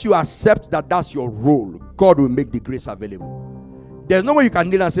 Once you accept that that's your role, God will make the grace available. There's no way you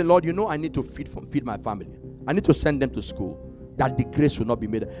can kneel and say, Lord, I need to feed my family. I need to send them to school. That the grace will not be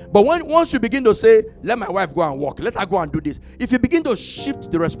made. But once you begin to say, let my wife go and work, let her go and do this, if you begin to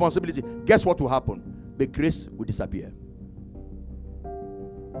shift the responsibility, guess what will happen? The grace will disappear.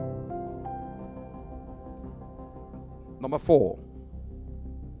 Number 4.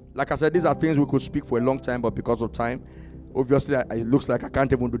 Like I said, these are things we could speak for a long time, but because of time, obviously it looks like I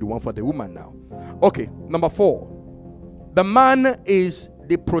can't even do the one for the woman now. Okay, number 4. The man is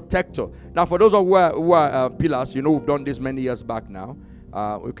the protector. Now, for those who are pillars, we've done this many years back now.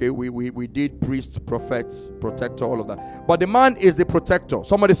 We did priest, prophet, protector, all of that. But the man is the protector.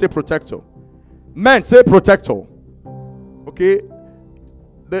 Somebody say protector. Men, say protector. Okay.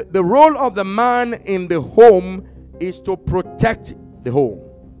 The role of the man in the home is to protect the home.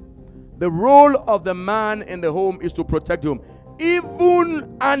 The role of the man in the home is to protect the home.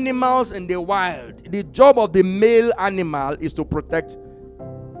 Even animals in the wild, the job of the male animal is to protect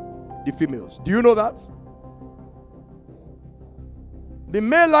the females. Do you know that? The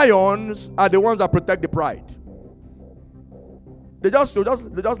male lions are the ones that protect the pride. They just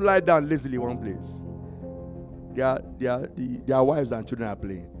lie down lazily in one place. Their wives and children are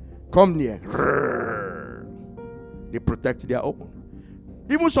playing. Come near. They protect their own.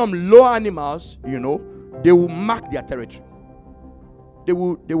 Even some low animals, they will mark their territory. They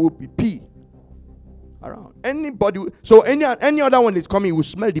will be pee around. Anybody, so any other one is coming, will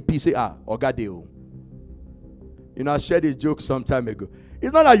smell the pee, say, Ogadeo. I shared a joke some time ago.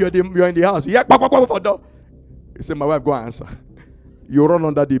 It's not that you're in the house. Yeah, for door. He said, my wife, go and answer. You run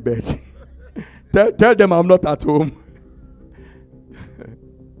under the bed. tell them I'm not at home.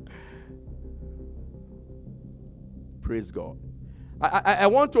 Praise God. I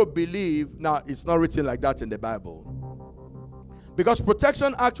want to believe, now it's not written like that in the Bible. Because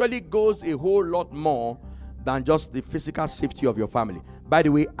protection actually goes a whole lot more than just the physical safety of your family. By the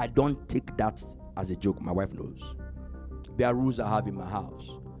way, I don't take that as a joke. My wife knows. There are rules I have in my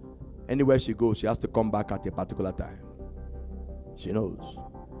house. Anywhere she goes, she has to come back at a particular time. She knows.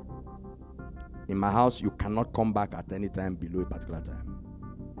 In my house, you cannot come back at any time below a particular time.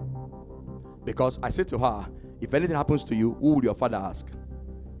 Because I say to her, if anything happens to you, who will your father ask?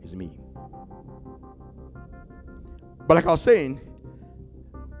 It's me. But like I was saying,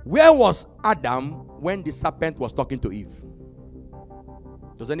 where was Adam when the serpent was talking to Eve?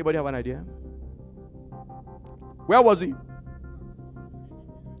 Does anybody have an idea? Where was he?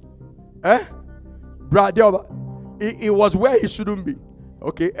 It was where he shouldn't be.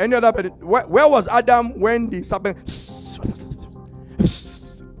 Okay. Any other person? Where was Adam when the serpent?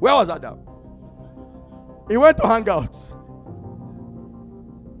 Where was Adam? He went to hang out.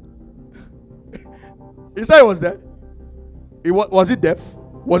 He said he was there. Was he deaf?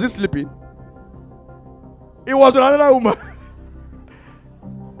 Was he sleeping? He was with another woman.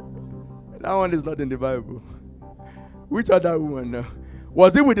 That one is not in the Bible. Which other woman now?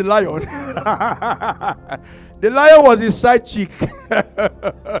 Was he with the lion? The lion was his side chick.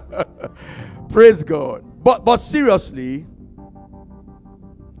 Praise God. But seriously,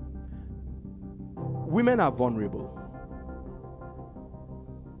 women are vulnerable.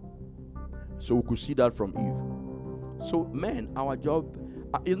 So we could see that from Eve. So men, our job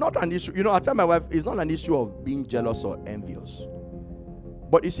is not an issue. I tell my wife, it's not an issue of being jealous or envious.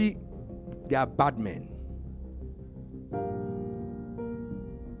 But you see, they are bad men.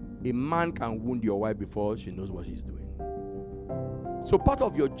 A man can wound your wife before she knows what she's doing. So part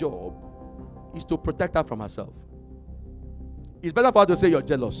of your job is to protect her from herself. It's better for her to say you're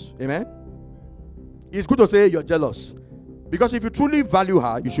jealous. Amen? It's good to say you're jealous. Because if you truly value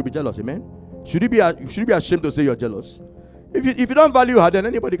her, you should be jealous. Amen? Should you be ashamed to say you're jealous? If you don't value her, then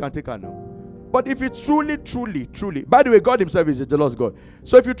anybody can take her now. But if it's truly, by the way, God himself is a jealous God.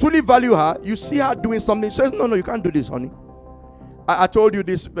 So if you truly value her, you see her doing something, she says, no, you can't do this, honey. I told you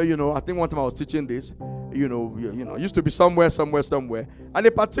this, I think one time I was teaching this, used to be somewhere, and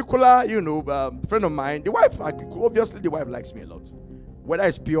a particular, friend of mine, the wife, obviously the wife likes me a lot. Whether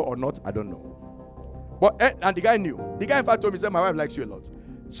it's pure or not, I don't know. But, and the guy knew. The guy in fact told me, said, my wife likes you a lot.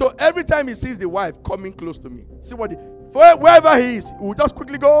 So every time he sees the wife coming close to me, see what wherever he is, we'll just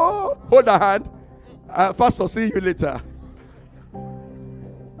quickly go, hold her hand. Pastor, see you later.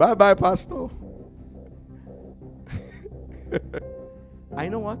 Bye-bye, Pastor. I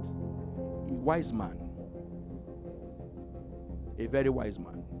know what? A wise man. A very wise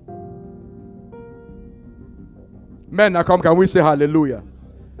man. Men, now come, can we say hallelujah?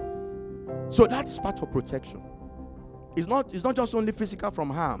 So that's part of protection. It's not just only physical from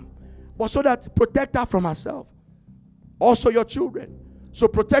harm, but so that protect her from herself. Also your children. So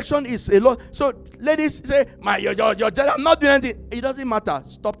protection is a lot. So ladies say, you're jealous, I'm not doing anything. It doesn't matter.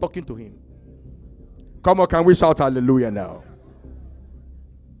 Stop talking to him. Come on, can we shout hallelujah now?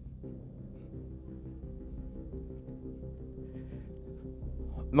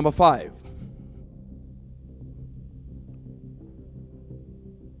 Number 5.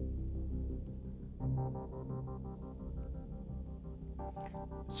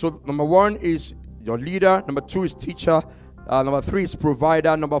 So number 1 is your leader. Number 2 is teacher. Number 3 is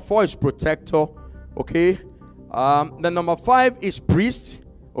provider. Number 4 is protector. Okay. Then number 5 is priest.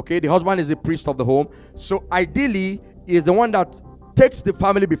 Okay. The husband is the priest of the home. So ideally, he is the one that takes the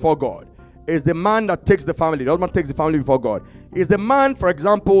family before God. Is the man that takes the family. The husband takes the family before God. Is the man, for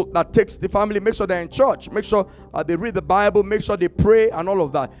example, that takes the family, make sure they're in church, make sure they read the Bible, make sure they pray and all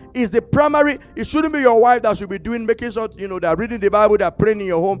of that. Is the primary. It shouldn't be your wife that should be doing, making sure they're reading the Bible, they're praying in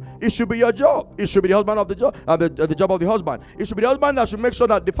your home. It should be your job. It should be the husband of the job, the job of the husband. It should be the husband that should make sure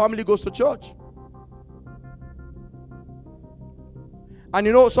that the family goes to church.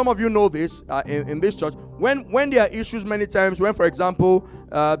 And some of you know this in this church. When there are issues many times, when, for example,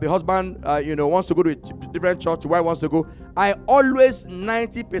 the husband, wants to go to a different church, the wife wants to go, I always,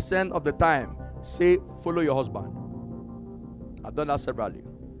 90% of the time, say, follow your husband. I've done that severally.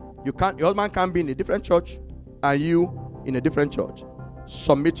 Your husband can't be in a different church and you in a different church.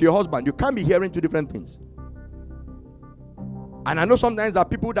 Submit to your husband. You can't be hearing two different things. And I know sometimes there are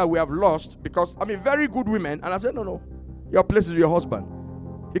people that we have lost because, very good women, and I said, no, your place is with your husband.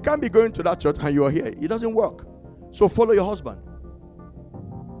 He can't be going to that church and you are here. It doesn't work. So follow your husband.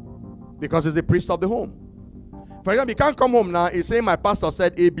 Because he's the priest of the home. For example, you can't come home now and say, my pastor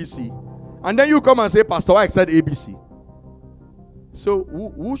said ABC. And then you come and say, Pastor Ike said ABC. So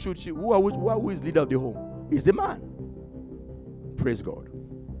who is leader of the home? It's the man. Praise God.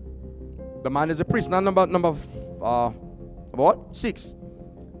 The man is the priest. Now number what? 6.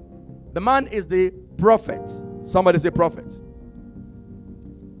 The man is the prophet. Somebody say prophet.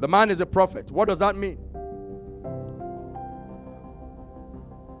 The man is a prophet. What does that mean?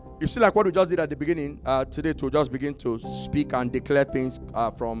 You see, like what we just did at the beginning today, to just begin to speak and declare things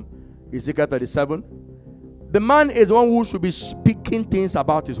from Ezekiel 37. The man is the one who should be speaking things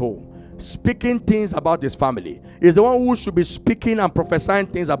about his home, speaking things about his family. He's the one who should be speaking and prophesying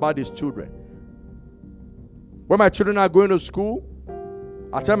things about his children. When my children are going to school,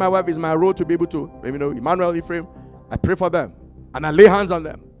 I tell my wife it's my role to be able to, Emmanuel, Ephraim, I pray for them and I lay hands on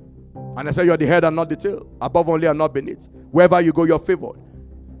them. And I say, you're the head and not the tail. Above only and not beneath. Wherever you go, you're favored.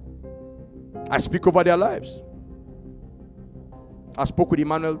 I speak over their lives. I spoke with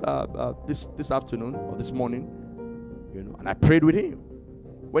Emmanuel this afternoon or this morning, and I prayed with him.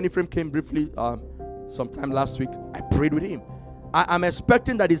 When Ephraim came briefly sometime last week, I prayed with him. I'm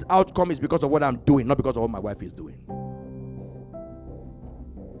expecting that his outcome is because of what I'm doing, not because of what my wife is doing.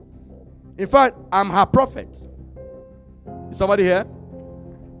 In fact, I'm her prophet. Is somebody here?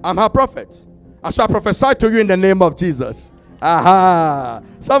 I'm her prophet. And so I prophesy to you in the name of Jesus. Aha.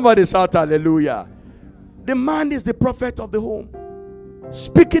 Somebody shout hallelujah. The man is the prophet of the home.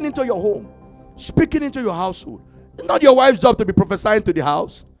 Speaking into your home. Speaking into your household. It's not your wife's job to be prophesying to the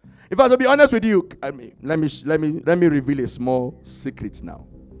house. If I have to be honest with you, let me reveal a small secret now.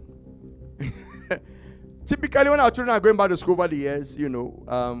 Typically, when our children are going back to school over the years,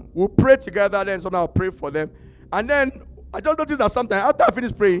 we'll pray together, then sometimes I'll pray for them. And then I just noticed that sometimes after I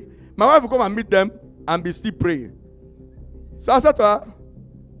finish praying, my wife will come and meet them and be still praying. So I said to her,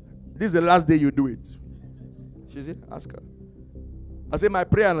 this is the last day you do it. She said, ask her. I said, my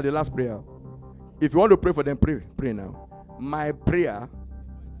prayer is not the last prayer. If you want to pray for them, pray now. My prayer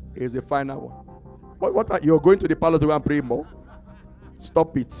is the final one. What are, you're going to the parlor to go and pray more?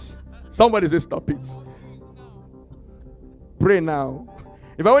 Stop it. Somebody say stop it. Pray now.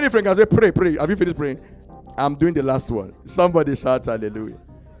 If I want a friend can say pray. Have you finished praying? I'm doing the last one. Somebody shout hallelujah.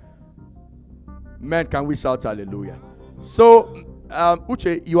 Men, can we shout hallelujah? So,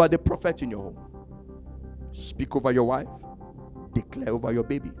 Uche, you are the prophet in your home. Speak over your wife. Declare over your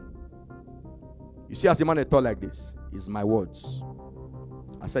baby. You see, as a man I talk like this, is my words.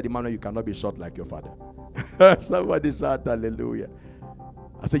 I said, Emmanuel, you cannot be short like your father. Somebody shout hallelujah.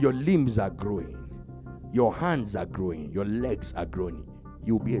 I said, your limbs are growing. Your hands are growing. Your legs are growing.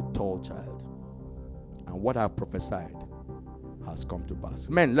 You'll be a tall child. And what I've prophesied has come to pass.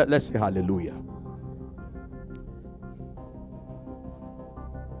 Men, let's say hallelujah.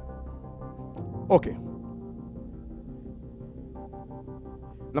 Okay.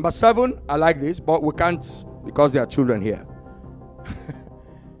 Number 7, I like this, but we can't because there are children here.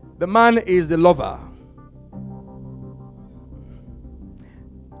 The man is the lover.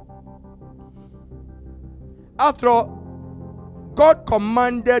 After all, God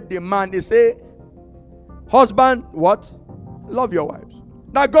commanded the man, he said, husband, what? Love your wives.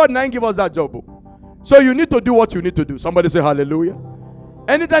 Now God now give us that job. So you need to do what you need to do. Somebody say hallelujah.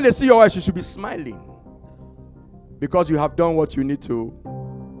 Anytime they see your wife, you should be smiling. Because you have done what you need to.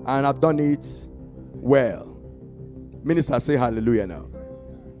 And have done it well. Minister, say hallelujah now.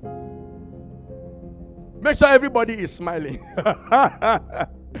 Make sure everybody is smiling.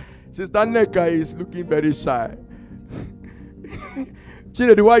 Sister Neka is looking very shy.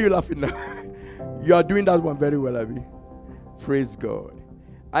 Chinedu, why are you laughing now? You are doing that one very well, Abi. Praise God.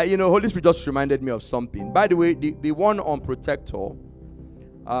 Holy Spirit just reminded me of something. By the way, the one on protector,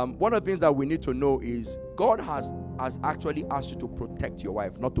 one of the things that we need to know is God has actually asked you to protect your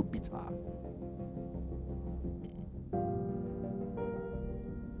wife, not to beat her.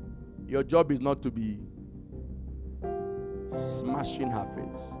 Your job is not to be smashing her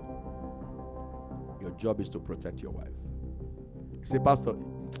face. Your job is to protect your wife. You say, Pastor,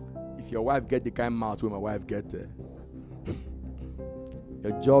 if your wife get the kind of mouth where my wife get,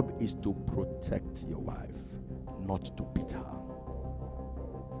 your job is to protect your wife, not to beat her.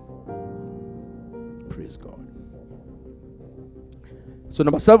 Praise God. So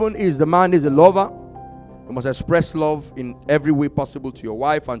number 7 is the man is a lover. You must express love in every way possible to your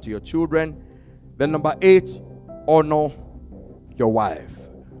wife and to your children. Then number 8, honor your wife.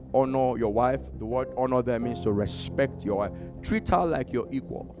 Honor your wife. The word honor there means to respect your wife. Treat her like your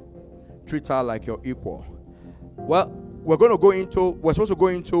equal. Treat her like your equal. Well, we're supposed to go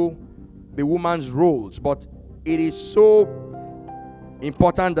into the woman's roles, but it is so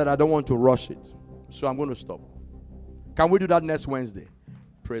important that I don't want to rush it. So I'm going to stop. Can we do that next Wednesday?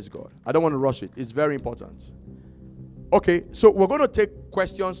 Praise God. I don't want to rush it. It's very important. Okay, so we're going to take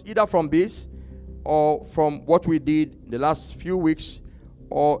questions either from this or from what we did the last few weeks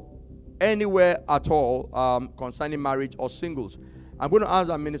or anywhere at all concerning marriage or singles. I'm going to ask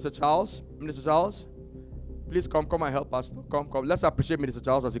our Minister Charles. Minister Charles, please come and help us. Come. Let's appreciate Minister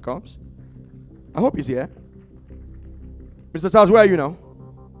Charles as he comes. I hope he's here. Mr. Charles, where are you now?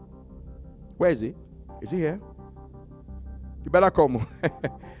 Where is he? Is he here? You better come.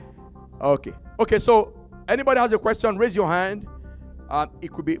 Okay, so anybody has a question, raise your hand.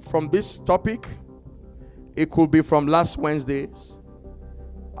 It could be from this topic. It could be from last Wednesday's.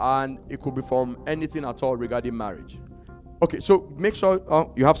 And it could be from anything at all regarding marriage. Okay, so make sure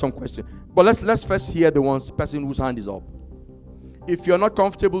you have some questions. But let's first hear the person whose hand is up. If you're not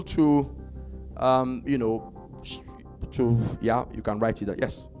comfortable to, you can write it down.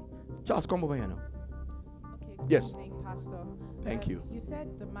 Yes. Charles, come over here now. Okay, yes. Pastor. Thank you. You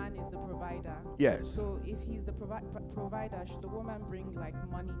said the man is the provider. Yes. So if he's the provider, should the woman bring like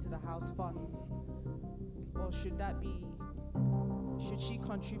money to the house funds? Or should she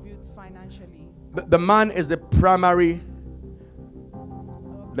contribute financially? The man is the primary.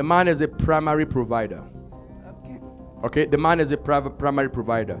 The man is a primary provider. Okay. The man is a primary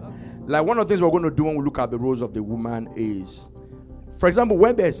provider. Okay. Like one of the things we're going to do when we look at the roles of the woman is, for example,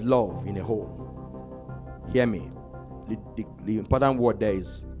 when there's love in a home, hear me. The important word there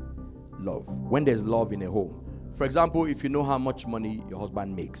is love. When there's love in a home, for example, if you know how much money your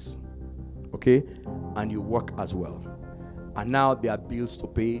husband makes, okay, and you work as well, and now there are bills to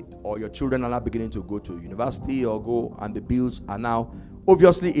pay, or your children are now beginning to go to university or go, and the bills are now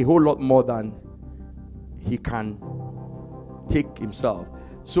obviously a whole lot more than he can take himself.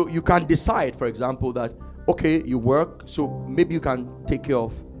 So you can decide, for example, that okay, you work, so maybe you can take care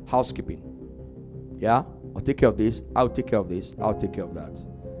of housekeeping. Yeah? I'll take care of this, I'll take care of this, I'll take care of that.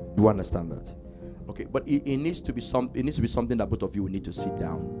 You understand that? Okay, but it needs to be something that both of you will need to sit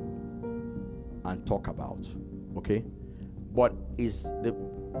down and talk about. Okay? But it's the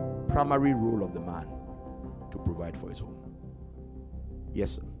primary role of the man to provide for his home.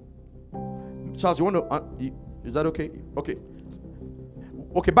 Yes, sir. Charles, you want to? Is that okay? Okay.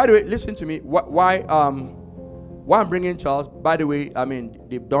 Okay. By the way, listen to me. Why I'm bringing Charles? By the way, I mean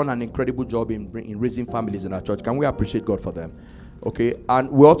they've done an incredible job in raising families in our church. Can we appreciate God for them? Okay.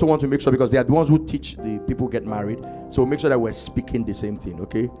 And we also want to make sure, because they are the ones who teach the people get married. So make sure that we're speaking the same thing.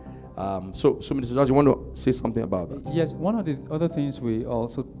 Okay. So Mr. Charles, you want to say something about that? Yes. One of the other things we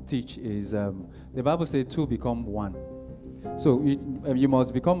also teach is the Bible says two become one. So you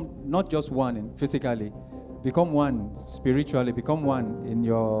must become not just one physically, become one spiritually, become one in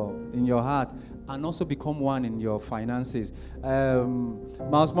your heart, and also become one in your finances.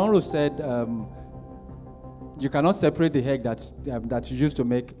 Miles Monroe said, "You cannot separate the egg that you used to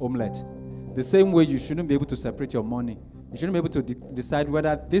make omelette. The same way you shouldn't be able to separate your money. You shouldn't be able to decide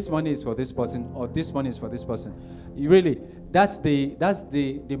whether this money is for this person or this money is for this person. Really, that's the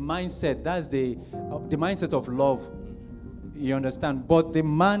mindset. That's the mindset of love." You understand? But the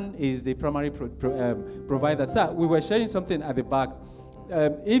man is the primary provider. Sir, we were sharing something at the back.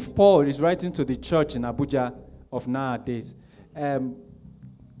 If Paul is writing to the church in Abuja of nowadays,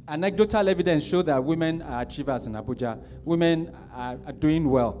 anecdotal evidence show that women are achievers in Abuja. Women are doing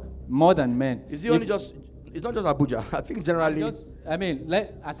well, more than men. Is it only just... It's not just Abuja. I think generally...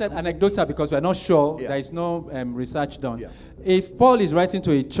 I said anecdotal because we're not sure. Yeah. There is no research done. Yeah. If Paul is writing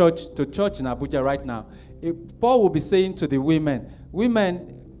to church in Abuja right now, Paul will be saying to the women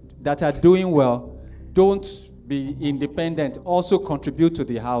that are doing well, don't be independent, also contribute to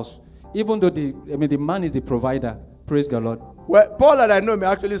the house. Even though the man is the provider. Praise the Lord. Well, Paul that I know may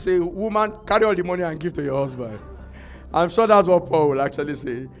actually say, woman, carry all the money and give to your husband. I'm sure that's what Paul will actually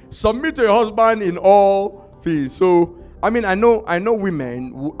say. Submit to your husband in all things. So, I know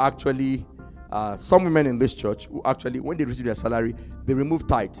women who actually, some women in this church who actually, when they receive their salary, they remove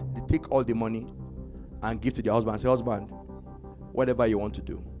tithe. They take all the money and give to their husband and say, husband, whatever you want to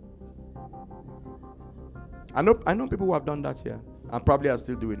do. I know people who have done that here and probably are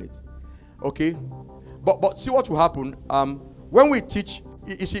still doing it. Okay? But see what will happen. When we teach,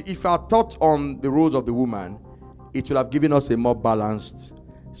 you see, if I taught on the roles of the woman, it will have given us a more balanced,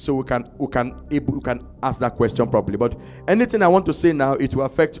 so we can ask that question properly. But anything I want to say now, it will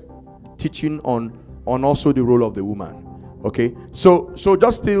affect teaching on also the role of the woman. Okay, so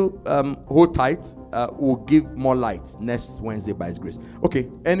just still hold tight. We'll give more light next Wednesday by His grace. Okay,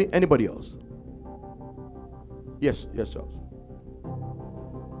 anybody else? Yes, Charles.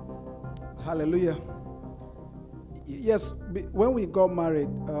 Hallelujah. Yes, when we got married,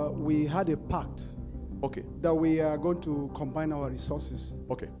 we had a pact. Okay. That we are going to combine our resources.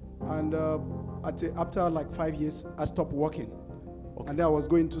 Okay. And after like 5 years, I stopped working. Okay. And then I was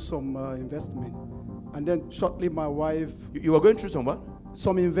going to some investment. And then shortly my wife... You were going through some what?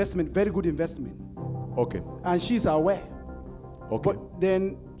 Some investment, very good investment. Okay. And she's aware. Okay. But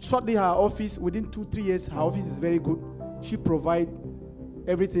then shortly her office, within 2-3 years, her office is very good. She provide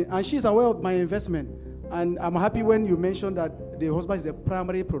everything. And she's aware of my investment. And I'm happy when you mentioned that the husband is the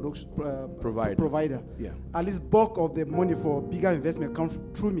primary provider. Yeah. At least bulk of the money for bigger investment comes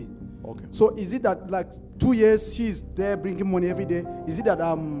through me. Okay. So is it that like 2 years she's there bringing money every day? Is it that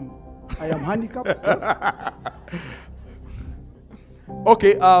I am handicapped?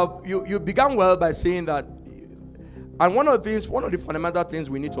 Okay. You began well by saying that, and one of the fundamental things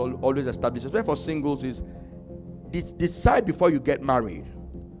we need to always establish, especially for singles, is decide before you get married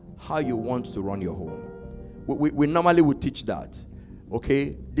how you want to run your home. We normally would teach that.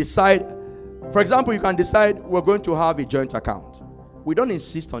 Okay? Decide. For example, you can decide we're going to have a joint account. We don't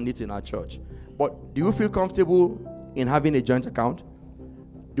insist on it in our church. But do you feel comfortable in having a joint account?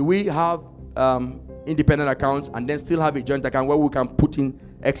 Do we have independent accounts and then still have a joint account where we can put in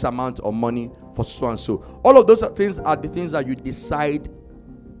X amount of money for so and so? All of those things are the things that you decide,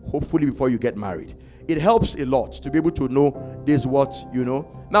 hopefully, before you get married. It helps a lot to be able to know this, what you know.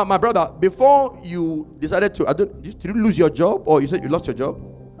 Now, my brother, before you decided to, did you lose your job, or you said you lost your job?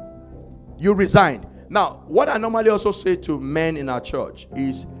 You resigned. Now, what I normally also say to men in our church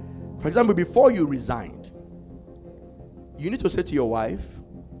is, for example, before you resigned, you need to say to your wife,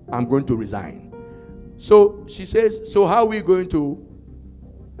 I'm going to resign. So she says, so how are we going to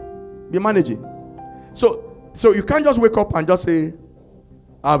be managing? So you can't just wake up and just say,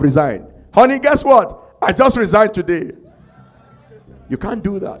 I've resigned. Honey, guess what? I just resigned today. You can't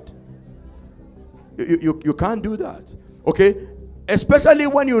do that. You can't do that. Okay? Especially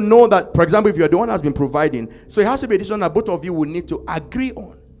when you know that, for example, if you're the one that's been providing, so it has to be a decision that both of you will need to agree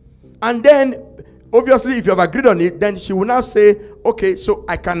on. And then, obviously, if you have agreed on it, then she will now say, okay, so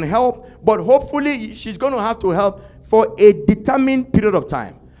I can help, But hopefully, she's going to have to help for a determined period of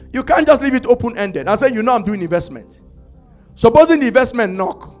time. You can't just leave it open-ended and say, I'm doing investment. Supposing the investment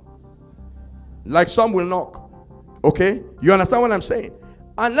knock, like some will knock. Okay? You understand what I'm saying?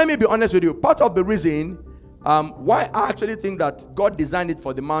 And let me be honest with you. Part of the reason why I actually think that God designed it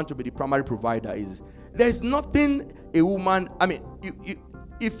for the man to be the primary provider is there's nothing a woman,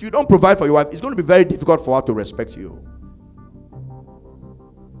 if you don't provide for your wife, it's going to be very difficult for her to respect you.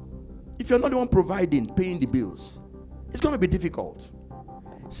 If you're not the one providing, paying the bills, it's going to be difficult.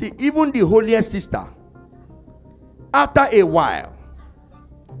 See, even the holiest sister, after a while,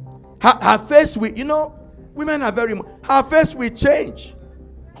 her face will, women are very, her face will change.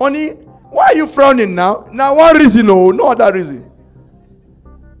 Honey, why are you frowning now? Now, one reason, no other reason.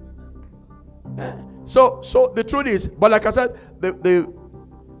 So the truth is, but like I said,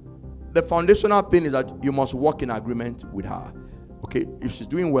 the foundational thing is that you must work in agreement with her. Okay, if she's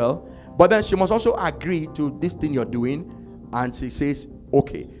doing well, but then she must also agree to this thing you're doing, and she says,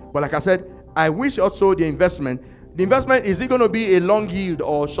 okay. But like I said, I wish also the investment, is it going to be a long yield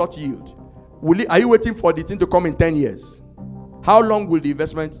or short yield? Are you waiting for the thing to come in 10 years? How long will the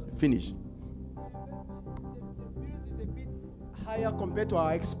investment finish? Is a bit higher compared to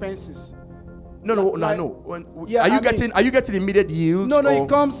our expenses. No. Yeah, are you getting immediate yield? No, it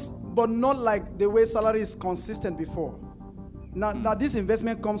comes, but not like the way salary is consistent before. Now this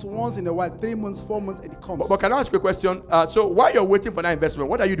investment comes once in a while, 3 months, 4 months, it comes. But can I ask you a question? So while you're waiting for that investment,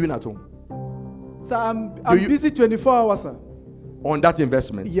 what are you doing at home? So I'm busy 24 hours, sir. On that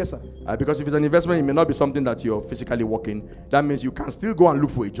investment? Yes, sir. Because if it's an investment, it may not be something that you're physically working. That means you can still go and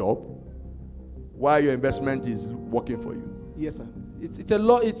look for a job while your investment is working for you. Yes, sir. It's a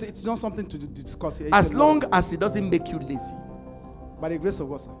lot. It's not something to discuss here. As long as it doesn't make you lazy. By the grace of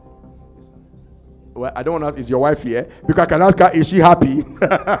God, sir. Yes, sir. Well, I don't want to ask, is your wife here? Because I can ask her, is she happy?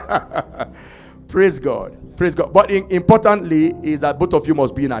 Praise God. Praise God. But importantly is that both of you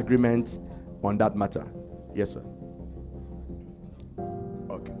must be in agreement on that matter. Yes, sir.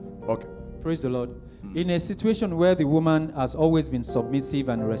 Okay. Praise the Lord. In a situation where the woman has always been submissive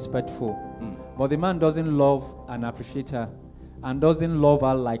and respectful, but the man doesn't love and appreciate her and doesn't love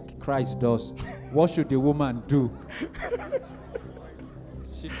her like Christ does, what should the woman do?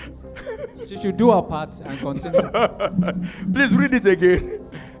 She should do her part and continue. Please read it again.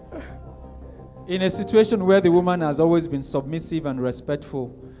 In a situation where the woman has always been submissive and respectful,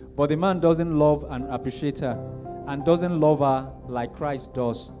 but the man doesn't love and appreciate her and doesn't love her like Christ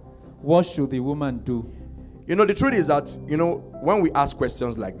does, what should the woman do? The truth is that, when we ask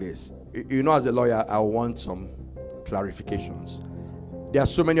questions like this, as a lawyer, I want some clarifications. There are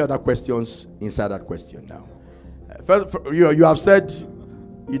so many other questions inside that question now. First, you have said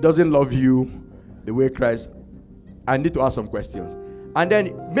he doesn't love you the way Christ. I need to ask some questions. And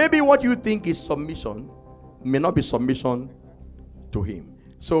then maybe what you think is submission may not be submission to him.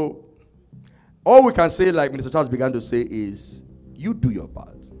 So all we can say, like Minister Charles began to say, is you do your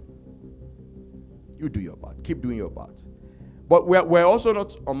part. You do your part. Keep doing your part. But we're also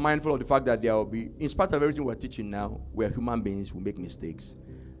not unmindful of the fact that there will be, in spite of everything we're teaching now, we're human beings, we make mistakes.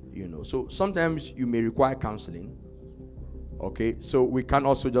 So sometimes you may require counseling. Okay, so we can't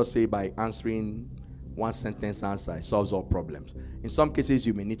also just say by answering one sentence answer it solves all problems. In some cases,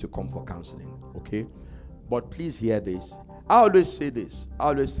 you may need to come for counseling. Okay, but please hear this. I always say this. I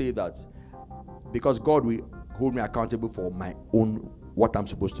always say that because God will hold me accountable for my own, what I'm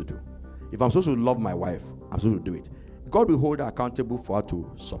supposed to do. If I'm supposed to love my wife, I'm supposed to do it. God will hold her accountable for her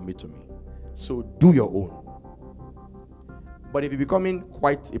to submit to me. So do your own. But if it's becoming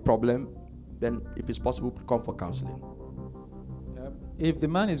quite a problem, then if it's possible, come for counseling. If the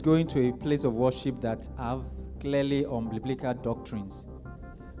man is going to a place of worship that have clearly unbiblical doctrines,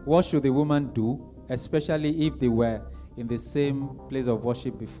 what should the woman do, especially if they were in the same place of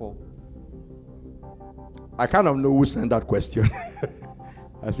worship before? I kind of know who sent that question.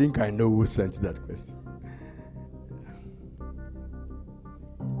 I think I know who sent that question.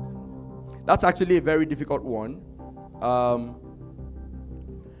 That's actually a very difficult one.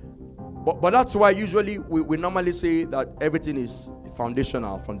 But that's why usually we normally say that everything is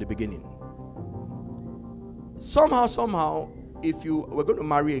foundational from the beginning. Somehow, if you were going to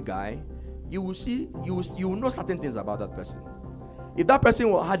marry a guy, you will know certain things about that person. If that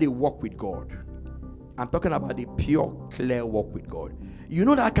person had a walk with God, I'm talking about a pure, clear walk with God.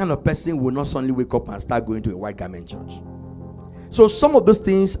 That kind of person will not suddenly wake up and start going to a white garment church. So some of those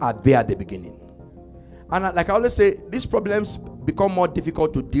things are there at the beginning. And like I always say, these problems become more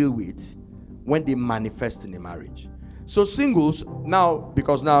difficult to deal with when they manifest in a marriage. So singles, now,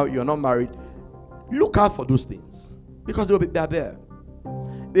 because now you're not married, look out for those things. Because they are there.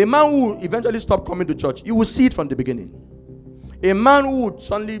 A man who eventually stop coming to church, you will see it from the beginning. A man who would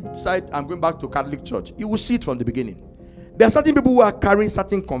suddenly decide, I'm going back to Catholic church, you will see it from the beginning. There are certain people who are carrying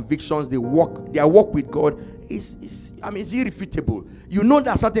certain convictions. Their walk with God is irrefutable. You know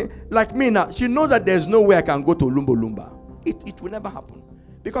that certain, like me now, she knows that there's no way I can go to Lumba. It will never happen.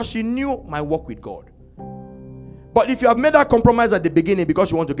 Because she knew my walk with God. But if you have made that compromise at the beginning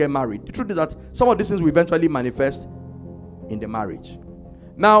because you want to get married, the truth is that some of these things will eventually manifest in the marriage.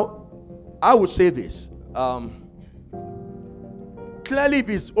 Now, I would say this. Clearly, if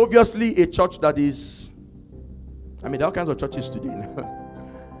it's obviously a church that is, there are all kinds of churches today.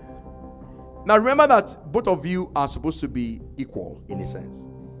 Now, remember that both of you are supposed to be equal in a sense.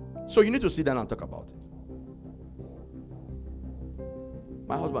 So you need to sit down and talk about it.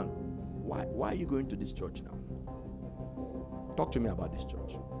 My husband, why are you going to this church now? Talk to me about this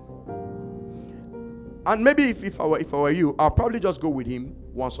church. And maybe if I were you, I'll probably just go with him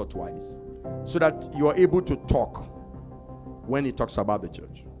once or twice so that you are able to talk when he talks about the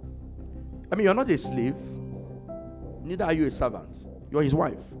church. You're not a slave. Neither are you a servant. You're his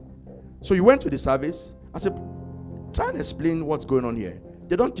wife. So you went to the service. I said, try and explain what's going on here.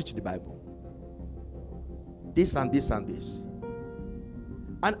 They don't teach the Bible. This and this and this.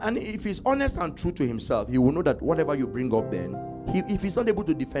 And if he's honest and true to himself, he will know that whatever you bring up then, if he's not able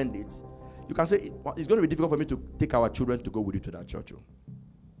to defend it, you can say, it's going to be difficult for me to take our children to go with you to that church.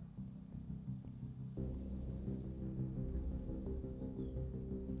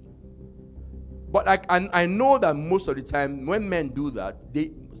 But I know that most of the time, when men do that,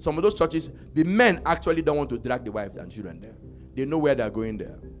 some of those churches, the men actually don't want to drag the wife and children there. They know where they're going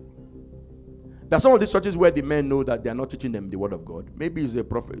there. There are some of these churches where the men know that they are not teaching them the word of God. Maybe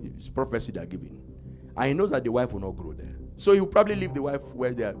it's prophecy they're giving. And he knows that the wife will not grow there. So he will probably leave the wife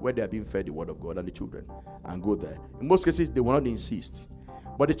where they are being fed the word of God and the children and go there. In most cases, they will not insist.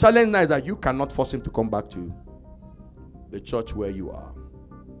 But the challenge now is that you cannot force him to come back to the church where you are.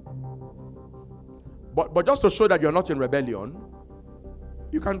 But just to show that you're not in rebellion,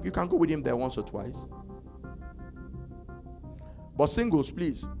 you can go with him there once or twice. But singles,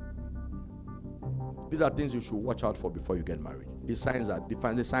 please. These are things you should watch out for before you get married. The signs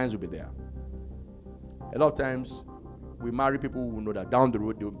will be there. A lot of times, we marry people who know that down the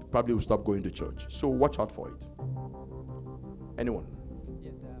road they probably will stop going to church. So watch out for it. Anyone?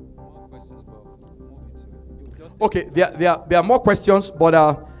 Yes, there are more questions, but move it to. Okay, there are more questions,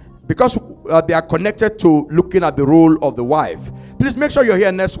 but because they are connected to looking at the role of the wife. Please make sure you're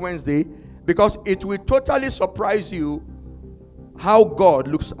here next Wednesday, because it will totally surprise you how God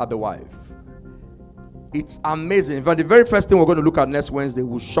looks at the wife. It's amazing. In fact, the very first thing we're going to look at next Wednesday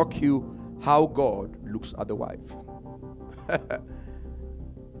will shock you how God looks at the wife.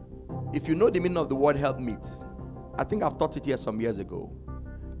 If you know the meaning of the word helpmeet, I think I've taught it here some years ago.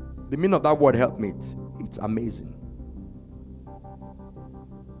 The meaning of that word helpmeet, it's amazing.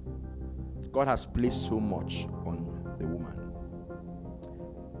 God has placed so much on the woman.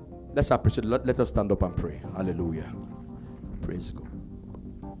 Let's appreciate it. Let us stand up and pray. Hallelujah. Praise God.